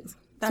magazines.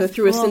 So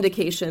through a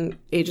syndication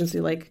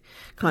agency like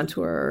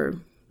Contour or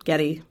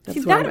Getty.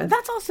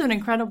 That's also an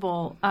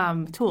incredible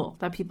tool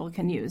that people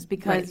can use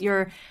because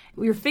you're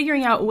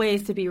figuring out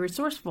ways to be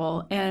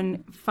resourceful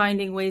and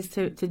finding ways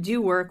to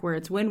do work where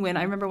it's win-win.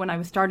 I remember when I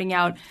was starting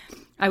out,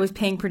 I was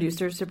paying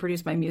producers to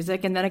produce my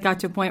music, and then it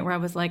got to a point where I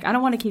was like, I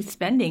don't want to keep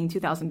spending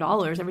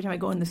 $2,000 every time I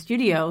go in the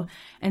studio.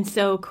 And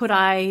so could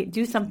I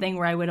do something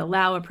where I would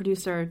allow a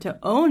producer to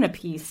own a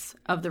piece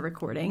of the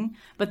recording,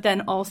 but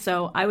then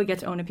also I would get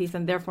to own a piece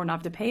and therefore not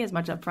have to pay as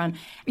much upfront?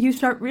 You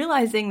start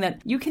realizing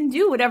that you can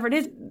do whatever it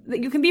is,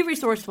 that you can be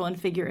resourceful and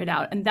figure it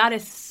out. And that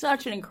is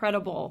such an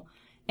incredible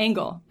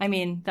angle. I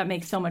mean, that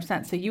makes so much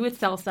sense. So you would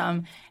sell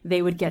some,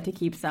 they would get to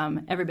keep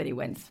some, everybody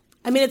wins.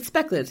 I mean, it's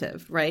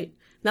speculative, right?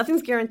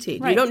 Nothing's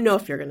guaranteed. Right. You don't know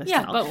if you're going to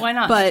sell. Yeah, but why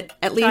not? But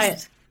at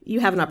least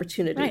you have an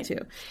opportunity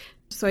to.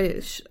 So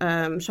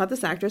I shot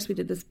this actress. We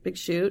did this big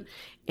shoot,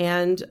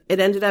 and it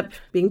ended up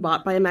being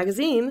bought by a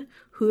magazine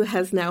who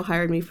has now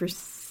hired me for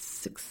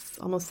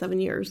almost 7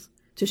 years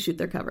to shoot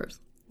their covers.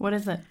 What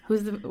is it?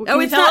 Who's the?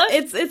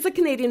 It's a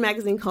Canadian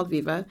magazine called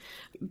Viva.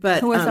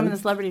 But who are some of the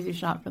celebrities you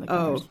shot for the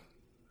covers?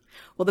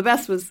 Well, the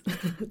best was,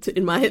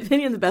 in my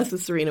opinion, the best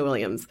was Serena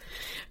Williams,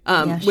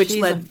 which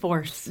led a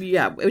force.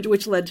 Yeah,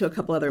 which led to a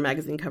couple other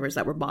magazine covers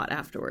that were bought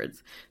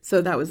afterwards.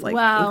 So that was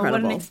incredible.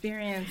 What an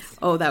experience!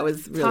 Oh, that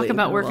was really talk about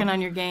incredible. Working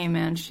on your game,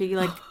 man. She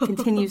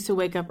continues to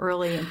wake up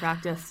early and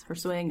practice her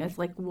swing. It's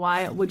like,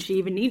 why would she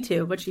even need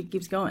to? But she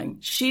keeps going.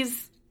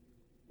 She's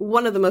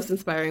one of the most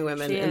inspiring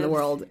women in the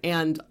world,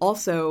 and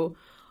also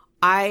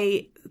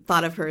I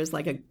thought of her as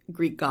like a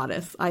Greek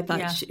goddess. I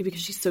thought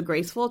because she's so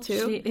graceful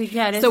too. It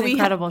is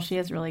incredible. She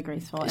is really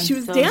graceful. And she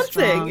was so dancing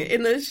strong.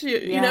 In the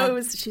shoot. Yeah.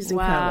 She's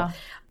incredible.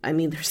 I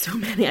mean, there's so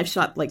many. I've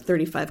shot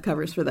 35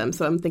 covers for them,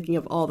 so I'm thinking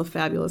of all the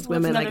fabulous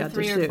women I got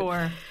to shoot. 3 or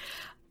 4?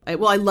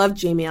 I love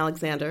Jamie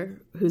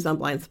Alexander, who's on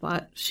Blind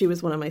Spot. She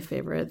was one of my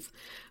favorites.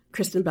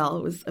 Kristen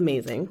Bell was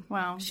amazing.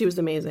 Wow. She was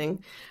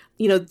amazing.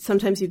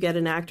 Sometimes you get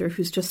an actor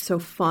who's just so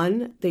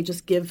fun. They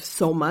just give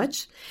so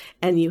much,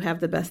 and you have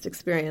the best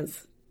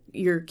experience.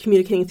 You're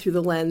communicating through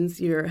the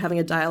lens. You're having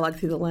a dialogue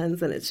through the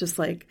lens, and it's just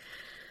like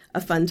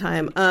a fun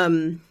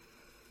time.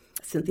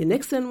 Cynthia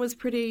Nixon was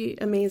pretty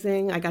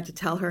amazing. I got to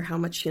tell her how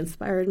much she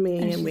inspired me.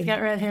 And she's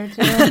got red hair,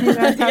 too. You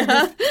guys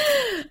have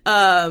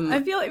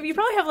I feel like you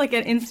probably have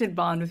an instant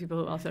bond with people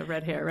who also have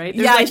red hair, right?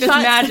 There's this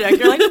magic.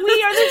 You're like, we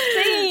are the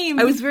same.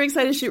 I was very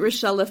excited to shoot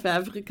Rochelle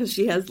Lefebvre because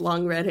she has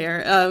long red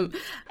hair.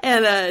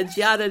 And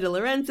Giada De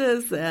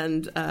Laurentiis.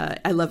 And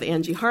I love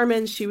Angie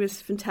Harmon. She was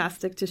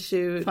fantastic to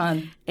shoot.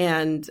 Fun.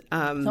 And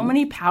so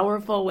many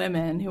powerful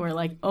women who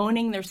are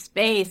owning their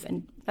space.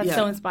 And that's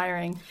so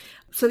inspiring.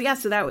 So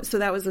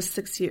that was a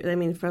 6 year. I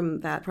mean,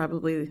 from that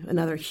probably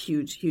another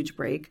huge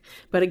break,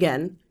 but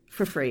again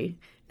for free,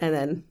 and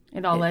then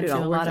it all led to a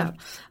lot of.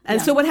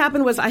 And so what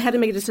happened was I had to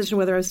make a decision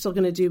whether I was still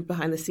going to do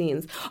behind the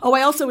scenes. Oh,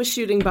 I also was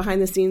shooting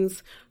behind the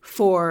scenes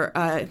for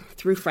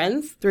through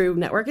friends, through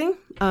networking.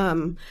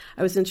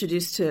 I was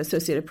introduced to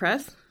Associated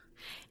Press,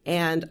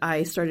 And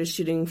I started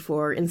shooting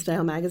for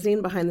InStyle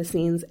magazine behind the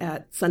scenes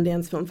at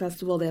Sundance Film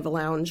Festival. They have a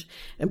lounge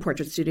and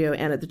portrait studio,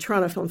 and at the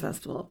Toronto Film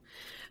Festival.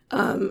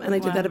 And I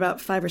did that about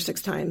 5 or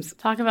 6 times.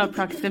 Talk about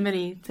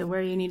proximity to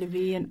where you need to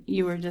be, and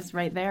you were just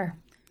right there.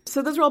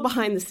 So those are all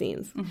behind the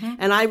scenes.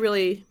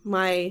 And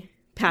my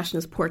passion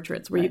is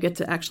portraits, where you get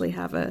to actually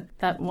have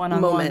that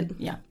one-on-one moment.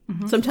 Yeah.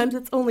 Sometimes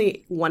it's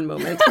only one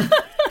moment.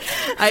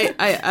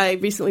 I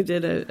recently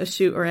did a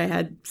shoot where I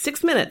had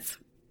 6 minutes,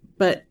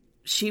 but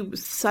she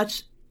was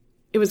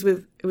it was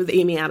with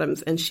Amy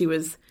Adams, and she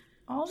was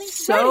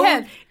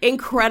so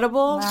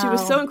incredible. Wow. She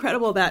was so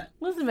incredible that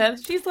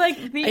Elizabeth, she's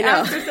like the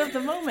actress of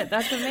the moment.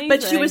 That's amazing.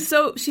 But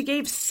she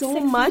gave so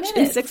much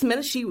in 6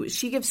 minutes.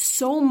 She gives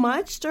so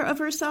much of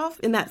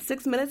herself in that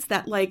 6 minutes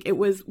that like it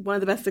was one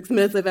of the best 6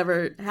 minutes I've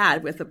ever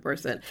had with a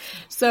person.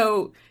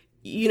 So,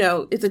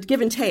 it's a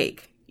give and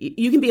take.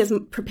 You can be as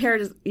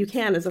prepared as you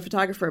can as a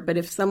photographer, but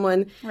if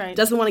someone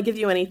doesn't want to give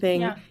you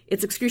anything,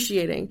 it's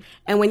excruciating.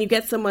 And when you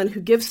get someone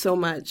who gives so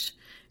much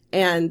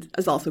and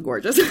is also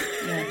gorgeous,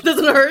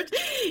 doesn't hurt,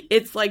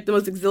 it's like the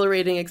most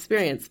exhilarating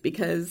experience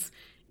because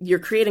you're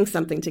creating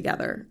something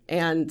together.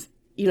 And,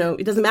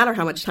 it doesn't matter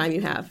how much time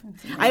you have.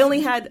 I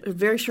only had a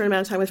very short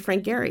amount of time with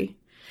Frank Gehry.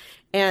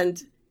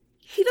 And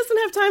he doesn't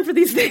have time for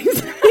these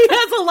things. He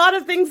has a lot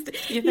of things.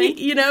 You think?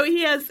 He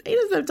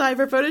doesn't have time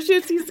for photo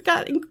shoots. He's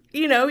got,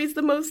 he's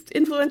the most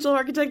influential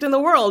architect in the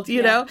world,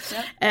 know?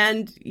 Yeah.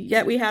 And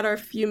yet we had our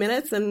few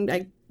minutes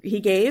and he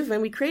gave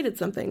and we created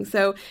something.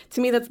 So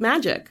to me, that's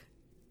magic,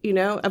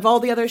 of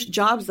all the other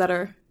jobs that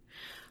are,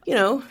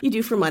 you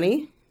do for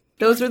money.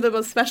 Those are the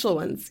most special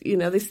ones.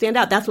 They stand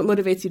out. That's what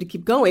motivates you to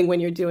keep going when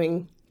you're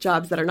doing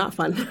jobs that are not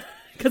fun.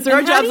 Because there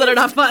are jobs that are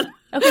not fun.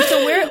 Okay,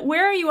 so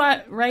where are you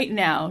at right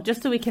now?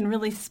 Just so we can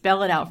really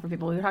spell it out for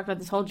people. We talked about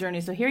this whole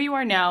journey. So here you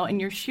are now,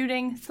 and you're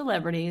shooting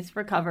celebrities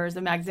for covers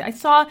of magazines. I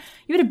saw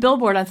you had a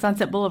billboard on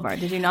Sunset Boulevard.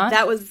 Did you not?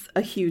 That was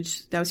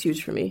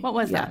huge for me. What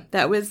was that?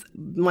 That was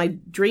my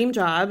dream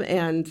job,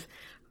 and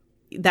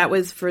that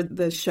was for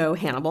the show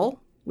Hannibal,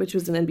 which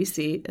was an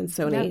NBC and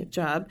Sony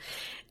job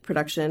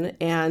production.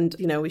 And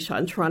we shot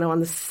in Toronto on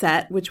the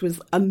set, which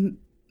was a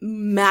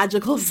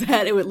magical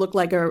set. It would look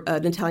like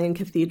an Italian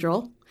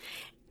cathedral.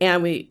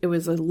 And it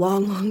was a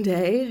long, long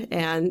day.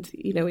 And,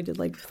 we did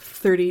like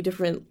 30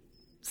 different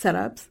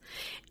setups.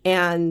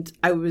 And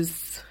I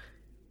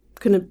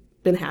couldn't have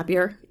been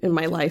happier in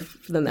my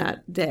life than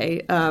that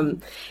day.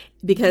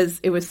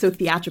 Because it was so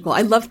theatrical.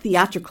 I love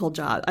theatrical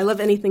jobs. I love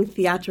anything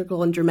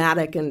theatrical and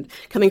dramatic, and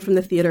coming from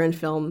the theater and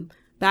film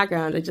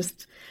background,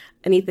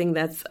 anything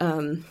that's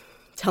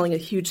telling a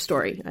huge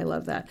story. I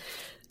love that.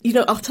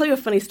 I'll tell you a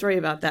funny story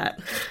about that.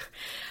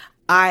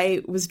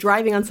 I was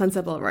driving on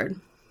Sunset Boulevard,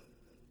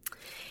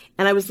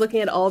 and I was looking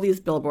at all these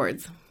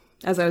billboards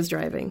as I was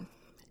driving,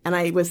 and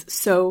I was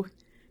so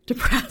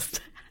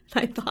depressed.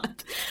 I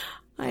thought,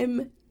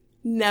 I'm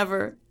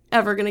never,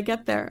 ever going to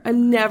get there.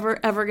 I'm never,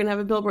 ever going to have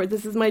a billboard.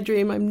 This is my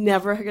dream.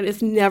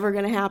 It's never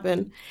going to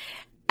happen.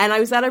 And I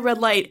was at a red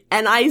light,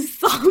 and I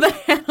saw the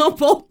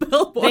Hannibal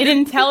billboard. They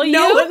didn't tell you?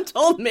 No one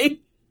told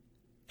me.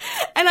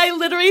 And I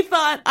literally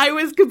thought I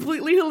was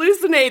completely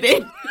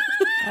hallucinating.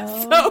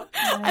 So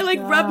I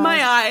rubbed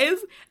my eyes,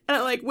 and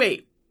I'm like,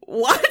 wait,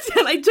 what?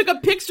 And I took a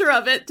picture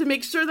of it to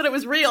make sure that it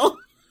was real.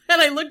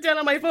 And I looked down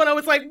on my phone. I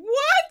was like,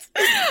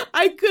 what?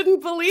 I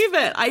couldn't believe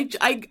it.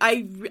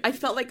 I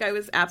felt like I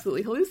was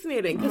absolutely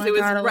hallucinating because it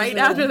was right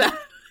after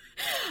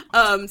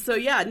that. So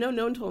yeah, no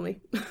one told me.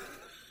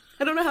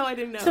 I don't know how I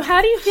didn't know. So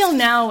how do you feel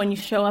now when you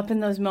show up in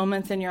those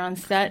moments and you're on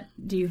set?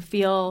 Do you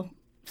feel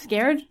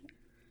scared?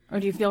 Or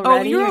do you feel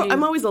ready?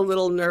 I'm always a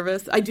little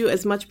nervous. I do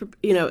as much,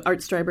 Art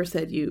Streiber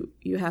said you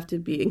have to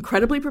be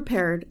incredibly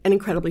prepared and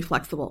incredibly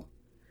flexible.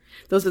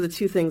 Those are the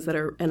two things that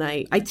are, and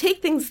I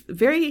take things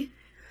very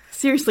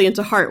seriously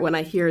into heart when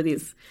I hear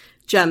these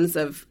gems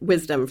of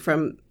wisdom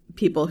from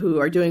people who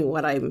are doing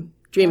what I'm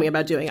dreaming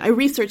about doing. I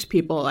research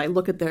people. I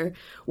look at their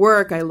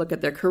work. I look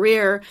at their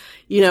career.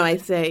 I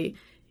say,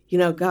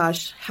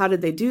 gosh, how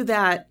did they do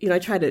that? I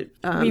try to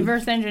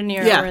reverse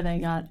engineer where they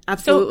got.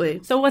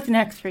 Absolutely. So what's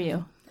next for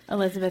you,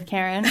 Elizabeth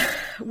Karen?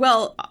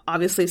 Well,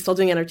 obviously still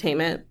doing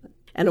entertainment,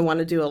 and I want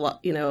to do a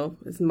lot,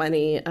 as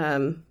many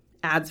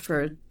ads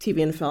for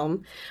TV and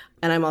film.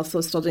 And I'm also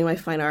still doing my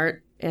fine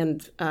art,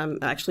 and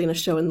actually in a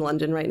show in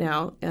London right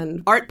now.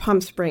 And Art Palm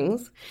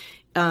Springs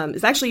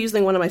is actually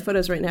using one of my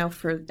photos right now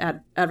for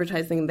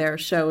advertising their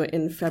show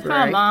in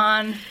February. Come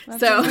on.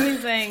 That's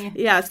amazing.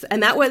 Yes.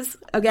 And that was,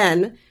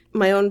 again,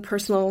 my own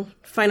personal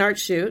fine art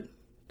shoot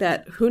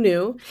that who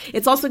knew.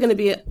 It's also going to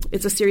be,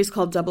 it's a series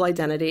called Double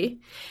Identity,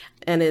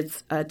 and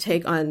it's a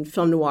take on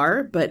film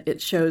noir, but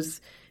it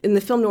shows in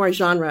the film noir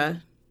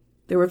genre,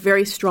 there were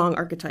very strong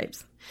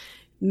archetypes.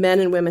 Men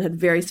and women had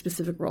very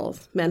specific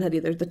roles. Men had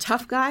either the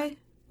tough guy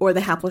or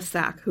the hapless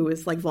sack who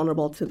was like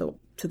vulnerable to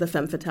the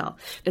femme fatale.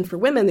 And for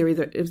women,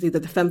 it was either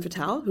the femme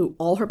fatale, who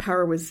all her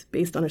power was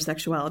based on her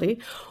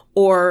sexuality,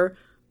 or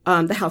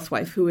the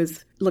housewife who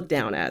was looked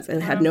down as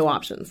and had no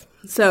options.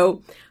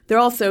 So they're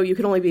also, you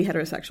can only be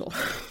heterosexual.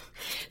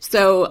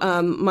 So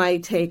my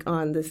take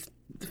on this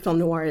film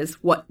noir is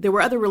what there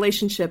were other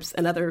relationships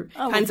and other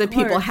kinds of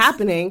people course.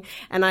 happening,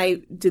 and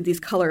I did these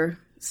color,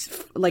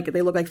 like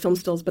they look like film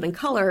stills but in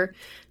color,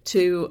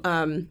 to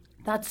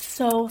That's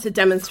so to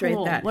demonstrate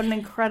cool. that. What an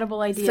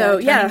incredible idea. So,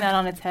 Turning yeah. that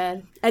on its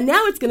head. And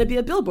now it's going to be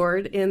a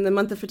billboard in the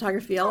month of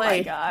photography LA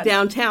my God.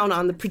 downtown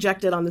on the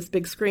projected on this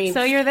big screen.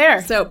 So you're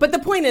there. So, but the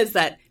point is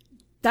that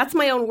that's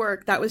my own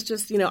work. That was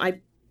just,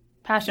 I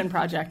Passion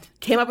project.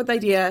 came up with the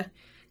idea,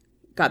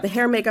 got the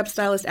hair, makeup,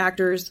 stylist,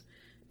 actors,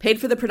 paid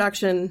for the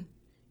production.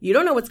 You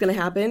don't know what's going to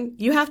happen.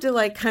 You have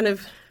to kind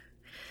of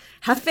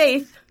have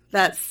faith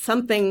that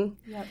something,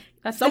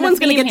 That's someone's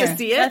going to get to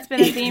see it. That's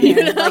been a theme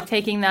here. Like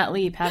taking that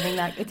leap, having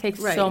that. It takes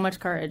Right. so much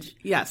courage.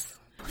 Yes.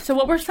 So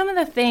what were some of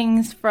the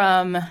things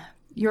from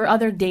your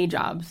other day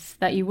jobs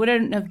that you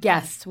wouldn't have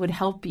guessed would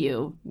help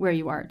you where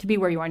you are, to be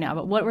where you are now?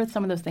 But what were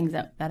some of those things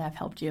that have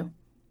helped you?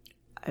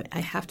 I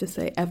have to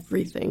say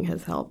everything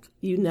has helped.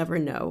 You never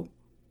know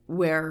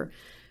where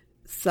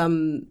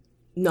some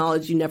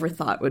knowledge you never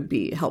thought would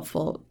be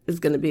helpful is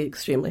going to be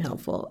extremely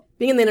helpful.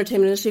 Being in the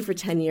entertainment industry for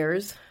 10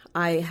 years,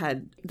 I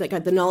had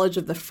the knowledge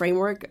of the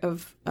framework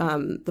of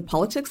the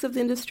politics of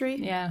the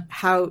industry,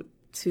 how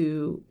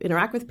to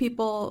interact with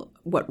people,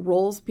 what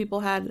roles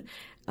people had,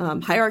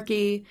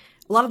 hierarchy,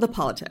 a lot of the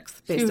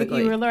politics, basically. So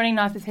you were learning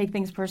not to take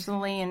things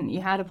personally, and you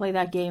had to play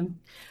that game.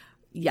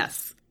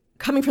 Yes.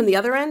 Coming from the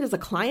other end as a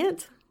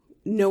client,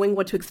 knowing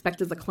what to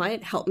expect as a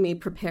client helped me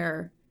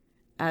prepare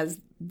as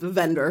the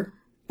vendor,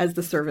 as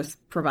the service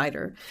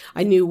provider.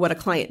 I knew what a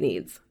client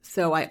needs.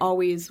 So I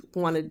always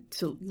wanted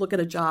to look at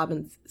a job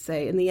and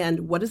say, in the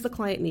end, what does the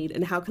client need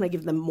and how can I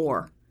give them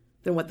more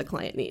than what the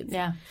client needs?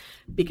 Yeah.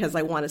 Because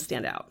I want to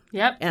stand out.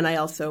 Yep. And I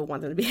also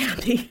want them to be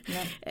happy.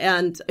 Yep.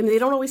 And they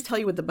don't always tell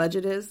you what the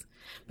budget is,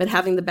 but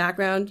having the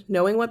background,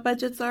 knowing what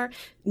budgets are,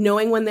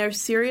 knowing when they're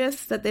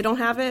serious that they don't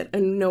have it,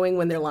 and knowing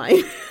when they're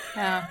lying.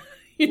 Yeah.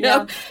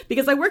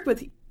 Because I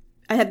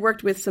had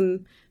worked with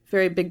some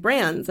very big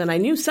brands, and I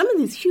knew some of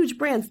these huge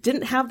brands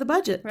didn't have the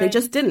budget. Right. They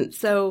just didn't.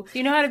 So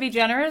you know how to be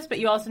generous, but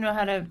you also know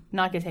how to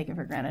not get taken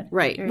for granted.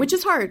 Right. Which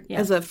is hard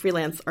as a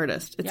freelance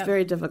artist. It's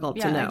very difficult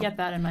to know. Yeah, I get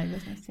that in my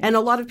business too. And a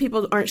lot of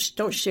people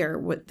don't share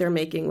what they're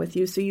making with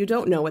you, so you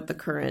don't know what the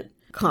current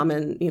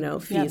common,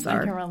 fees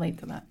are. I can relate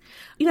to that.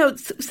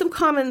 Some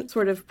common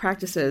sort of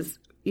practices,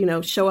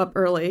 show up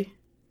early.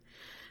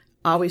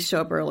 Always show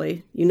up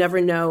early. You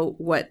never know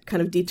what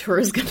kind of detour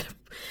is going to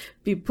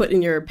be put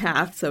in your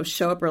path, so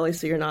show up early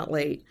so you're not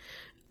late.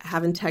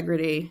 Have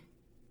integrity.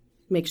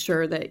 Make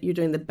sure that you're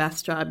doing the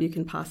best job you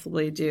can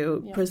possibly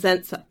do.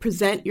 Yeah.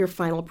 Present your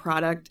final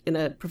product in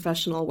a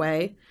professional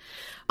way.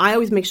 I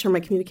always make sure my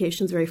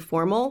communication is very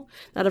formal.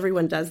 Not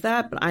everyone does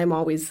that, but I'm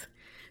always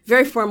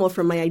very formal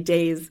from my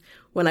days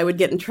when I would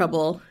get in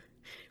trouble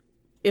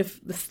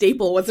if the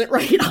staple wasn't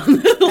right on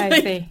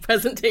the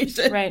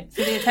presentation. Right.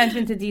 So the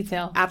attention to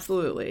detail.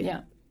 Absolutely.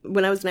 Yeah.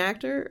 When I was an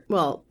actor,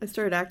 I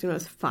started acting when I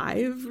was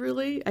 5,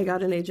 really. I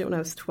got an agent when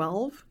I was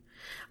 12.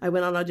 I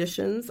went on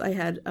auditions. I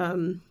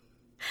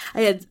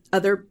had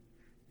other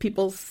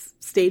people's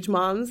stage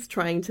moms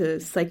trying to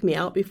psych me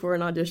out before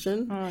an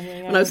audition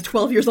when I was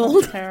 12 years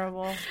old. That's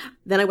terrible.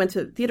 Then I went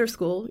to theater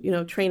school,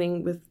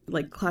 training with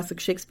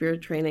classic Shakespeare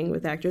training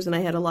with actors. And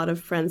I had a lot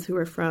of friends who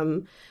were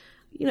from,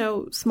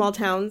 small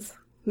towns,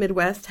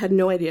 Midwest, had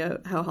no idea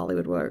how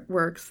Hollywood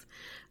works.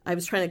 I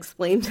was trying to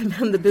explain to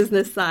them the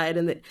business side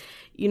and that,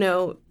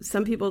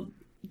 some people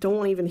don't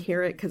want to even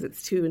hear it because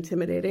it's too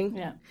intimidating.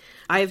 Yeah.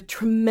 I have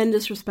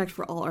tremendous respect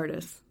for all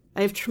artists.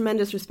 I have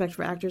tremendous respect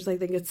for actors. I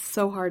think it's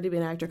so hard to be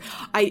an actor.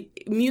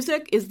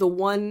 Music is the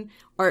one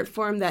art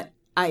form that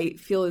I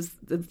feel is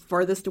the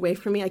farthest away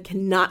from me. I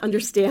cannot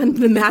understand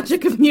the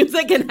magic of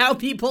music and how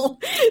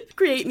people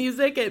create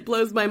music. It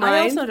blows my mind.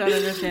 I also don't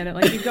understand it.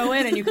 Like you go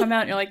in and you come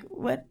out and you're like,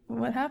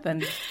 what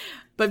happened?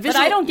 But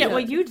I don't get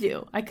what you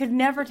do. I could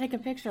never take a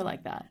picture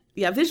like that.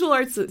 Yeah, visual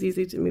arts is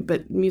easy to me,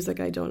 but music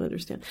I don't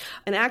understand.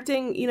 And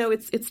acting,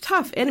 it's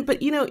tough.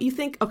 But you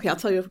think, okay, I'll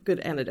tell you a good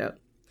anecdote.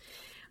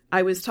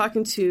 I was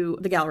talking to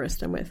the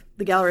gallerist I'm with.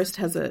 The gallerist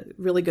has a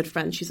really good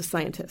friend. She's a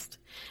scientist,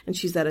 and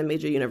she's at a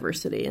major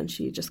university, and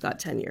she just got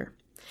tenure.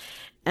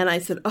 And I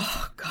said,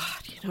 oh,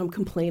 God, I'm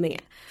complaining.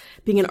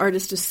 Being an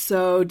artist is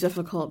so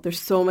difficult. There's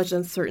so much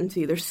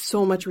uncertainty. There's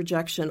so much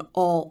rejection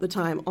all the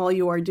time. All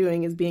you are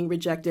doing is being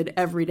rejected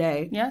every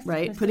day,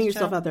 right? Putting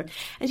yourself out there.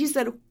 And she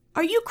said,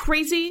 are you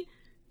crazy?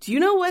 Do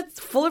you know what's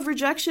full of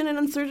rejection and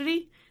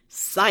uncertainty?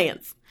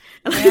 Science.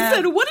 And I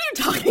said, what are you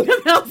talking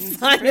about,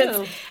 science?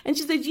 True. And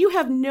she said, you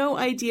have no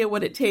idea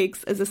what it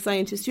takes as a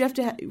scientist. You have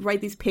to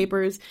write these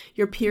papers.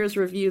 Your peers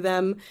review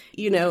them.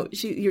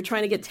 You're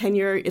trying to get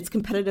tenure. It's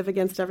competitive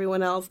against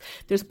everyone else.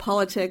 There's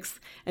politics.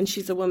 And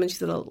she's a woman. She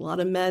said, a lot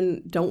of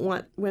men don't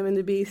want women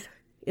to be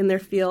in their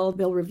field.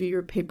 They'll review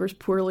your papers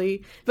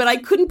poorly. But I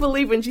couldn't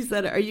believe when she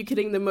said, are you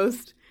kidding? The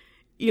most,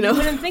 You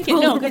wouldn't think it.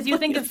 No, because you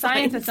think of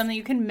science as something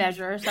you can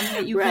measure, something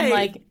that you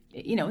can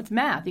it's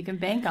math. You can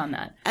bank on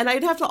that. And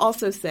I'd have to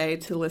also say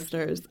to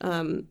listeners,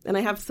 and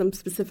I have some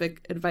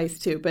specific advice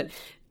too, but,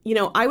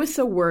 I was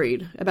so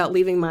worried about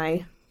leaving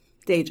my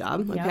day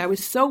job. Okay, I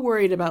was so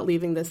worried about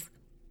leaving this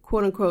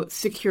quote unquote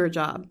secure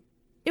job.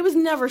 It was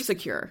never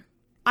secure.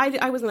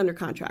 I wasn't under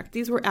contract.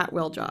 These were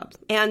at-will jobs.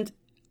 And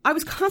I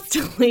was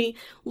constantly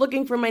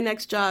looking for my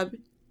next job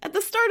at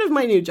the start of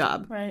my new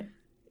job. Right.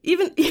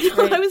 Even,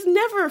 I was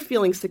never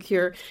feeling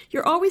secure.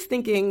 You're always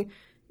thinking,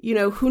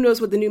 who knows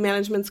what the new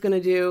management's going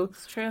to do.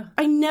 It's true.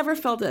 I never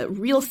felt a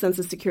real sense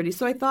of security.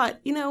 So I thought,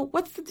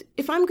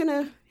 if I'm going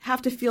to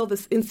have to feel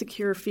this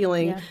insecure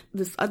feeling,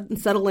 this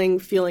unsettling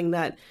feeling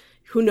that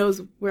who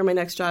knows where my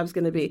next job is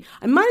going to be,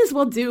 I might as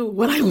well do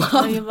what I love.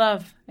 What you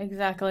love.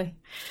 Exactly.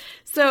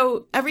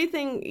 So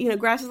everything,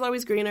 grass is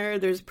always greener.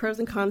 There's pros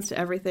and cons to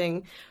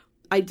everything.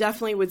 I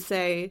definitely would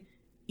say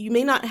you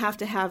may not have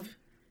to have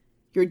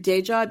your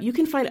day job. You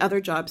can find other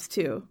jobs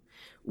too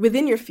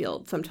within your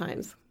field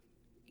sometimes,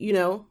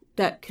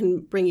 that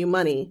can bring you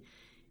money.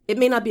 It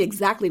may not be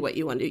exactly what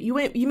you want to do. You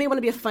may want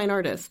to be a fine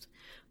artist,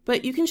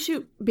 but you can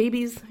shoot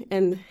babies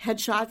and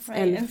headshots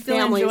and still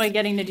families. Enjoy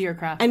getting to do your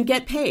craft. And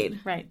get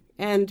paid. Right.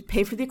 And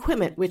pay for the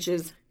equipment, which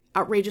is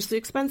outrageously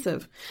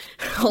expensive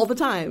all the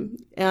time.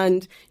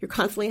 And you're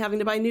constantly having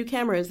to buy new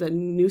cameras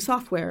and new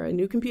software and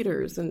new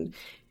computers and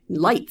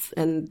lights,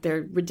 and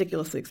they're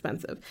ridiculously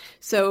expensive.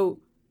 So,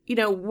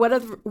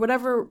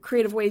 whatever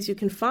creative ways you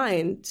can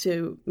find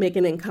to make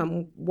an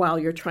income while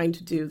you're trying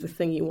to do the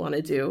thing you want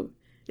to do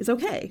is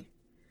okay.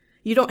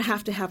 You don't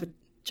have to have a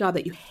job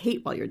that you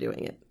hate while you're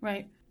doing it.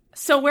 Right.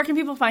 So where can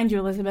people find you,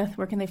 Elizabeth?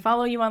 Where can they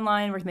follow you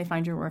online? Where can they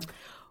find your work?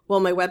 Well,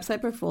 my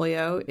website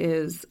portfolio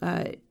is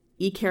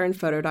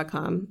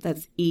ecarenphoto.com.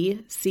 That's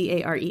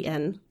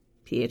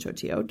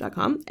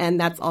ECARENPHOTO.com. And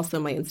that's also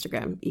my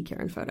Instagram,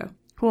 ecarenphoto.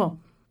 Cool.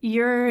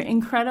 You're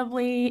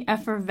incredibly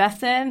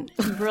effervescent,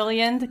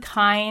 brilliant,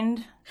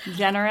 kind,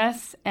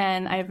 generous,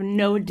 and I have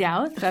no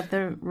doubt that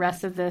the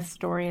rest of this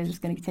story is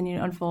just going to continue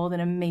to unfold in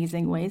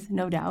amazing ways,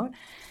 no doubt.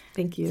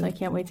 Thank you. So I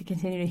can't wait to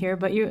continue to hear.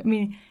 But you're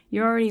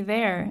already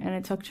there, and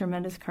it took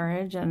tremendous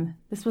courage, and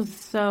this was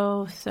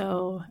so,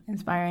 so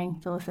inspiring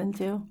to listen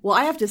to. Well,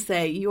 I have to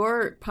say,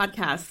 your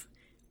podcasts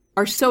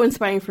are so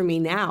inspiring for me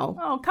now.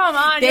 Oh, come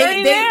on. You're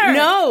already there.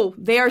 No,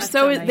 they are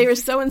so nice. They are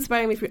so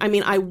inspiring.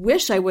 I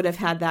wish I would have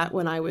had that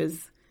when I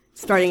was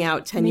starting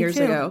out 10 years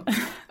ago.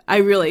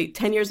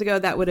 10 years ago,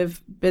 that would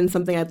have been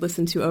something I'd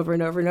listened to over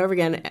and over and over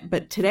again.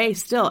 But today,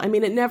 still,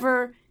 it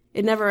never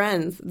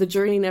ends. The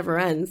journey never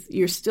ends.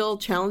 You're still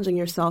challenging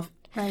yourself.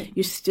 Right.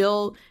 You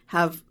still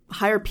have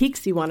higher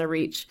peaks you want to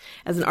reach.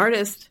 As an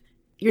artist,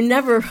 you're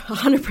never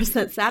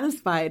 100%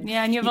 satisfied.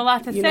 Yeah, and you have a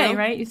lot to say,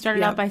 right? You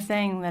started out by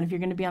saying that if you're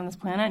going to be on this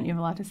planet and you have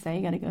a lot to say,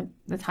 you got to go.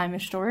 The time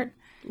is short.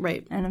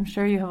 Right. And I'm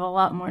sure you have a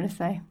lot more to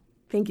say.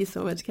 Thank you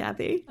so much,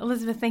 Kathy.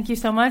 Elizabeth, thank you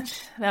so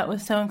much. That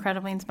was so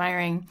incredibly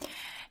inspiring.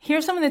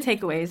 Here's some of the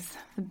takeaways,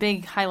 the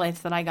big highlights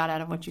that I got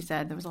out of what you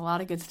said. There was a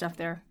lot of good stuff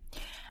there.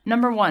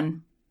 Number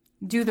 1,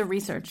 do the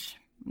research.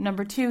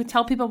 Number 2,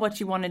 tell people what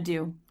you want to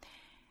do.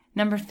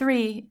 Number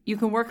 3, you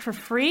can work for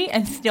free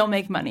and still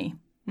make money.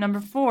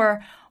 Number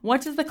 4, what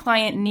does the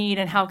client need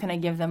and how can I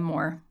give them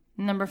more?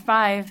 Number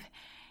 5,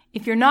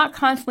 if you're not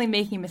constantly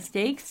making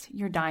mistakes,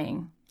 you're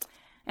dying.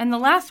 And the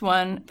last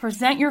one,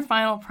 present your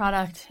final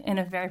product in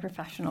a very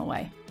professional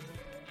way.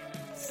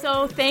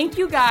 So thank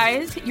you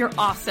guys. You're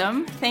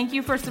awesome. Thank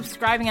you for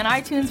subscribing on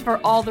iTunes, for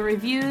all the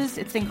reviews.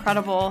 It's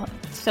incredible,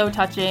 so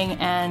touching,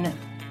 and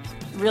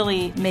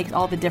really makes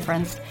all the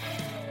difference.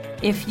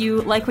 If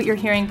you like what you're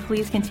hearing,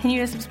 please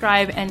continue to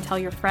subscribe and tell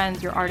your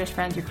friends, your artist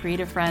friends, your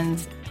creative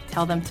friends.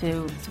 Tell them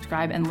to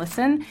subscribe and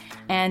listen.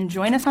 And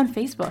join us on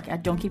Facebook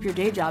at Don't Keep Your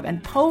Day Job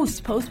and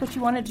post what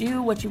you want to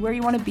do, where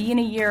you want to be in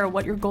a year,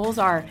 what your goals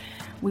are.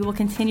 We will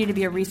continue to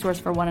be a resource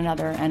for one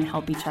another and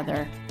help each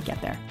other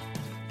get there.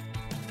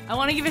 I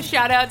want to give a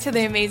shout out to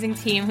the amazing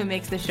team who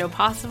makes this show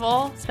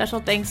possible.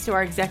 Special thanks to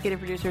our executive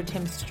producer,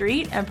 Tim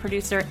Street, and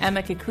producer,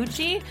 Emma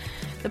Kikuchi.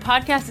 The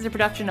podcast is a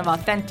production of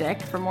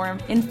Authentic. For more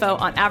info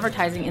on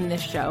advertising in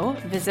this show,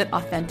 visit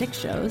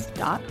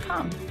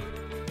AuthenticShows.com.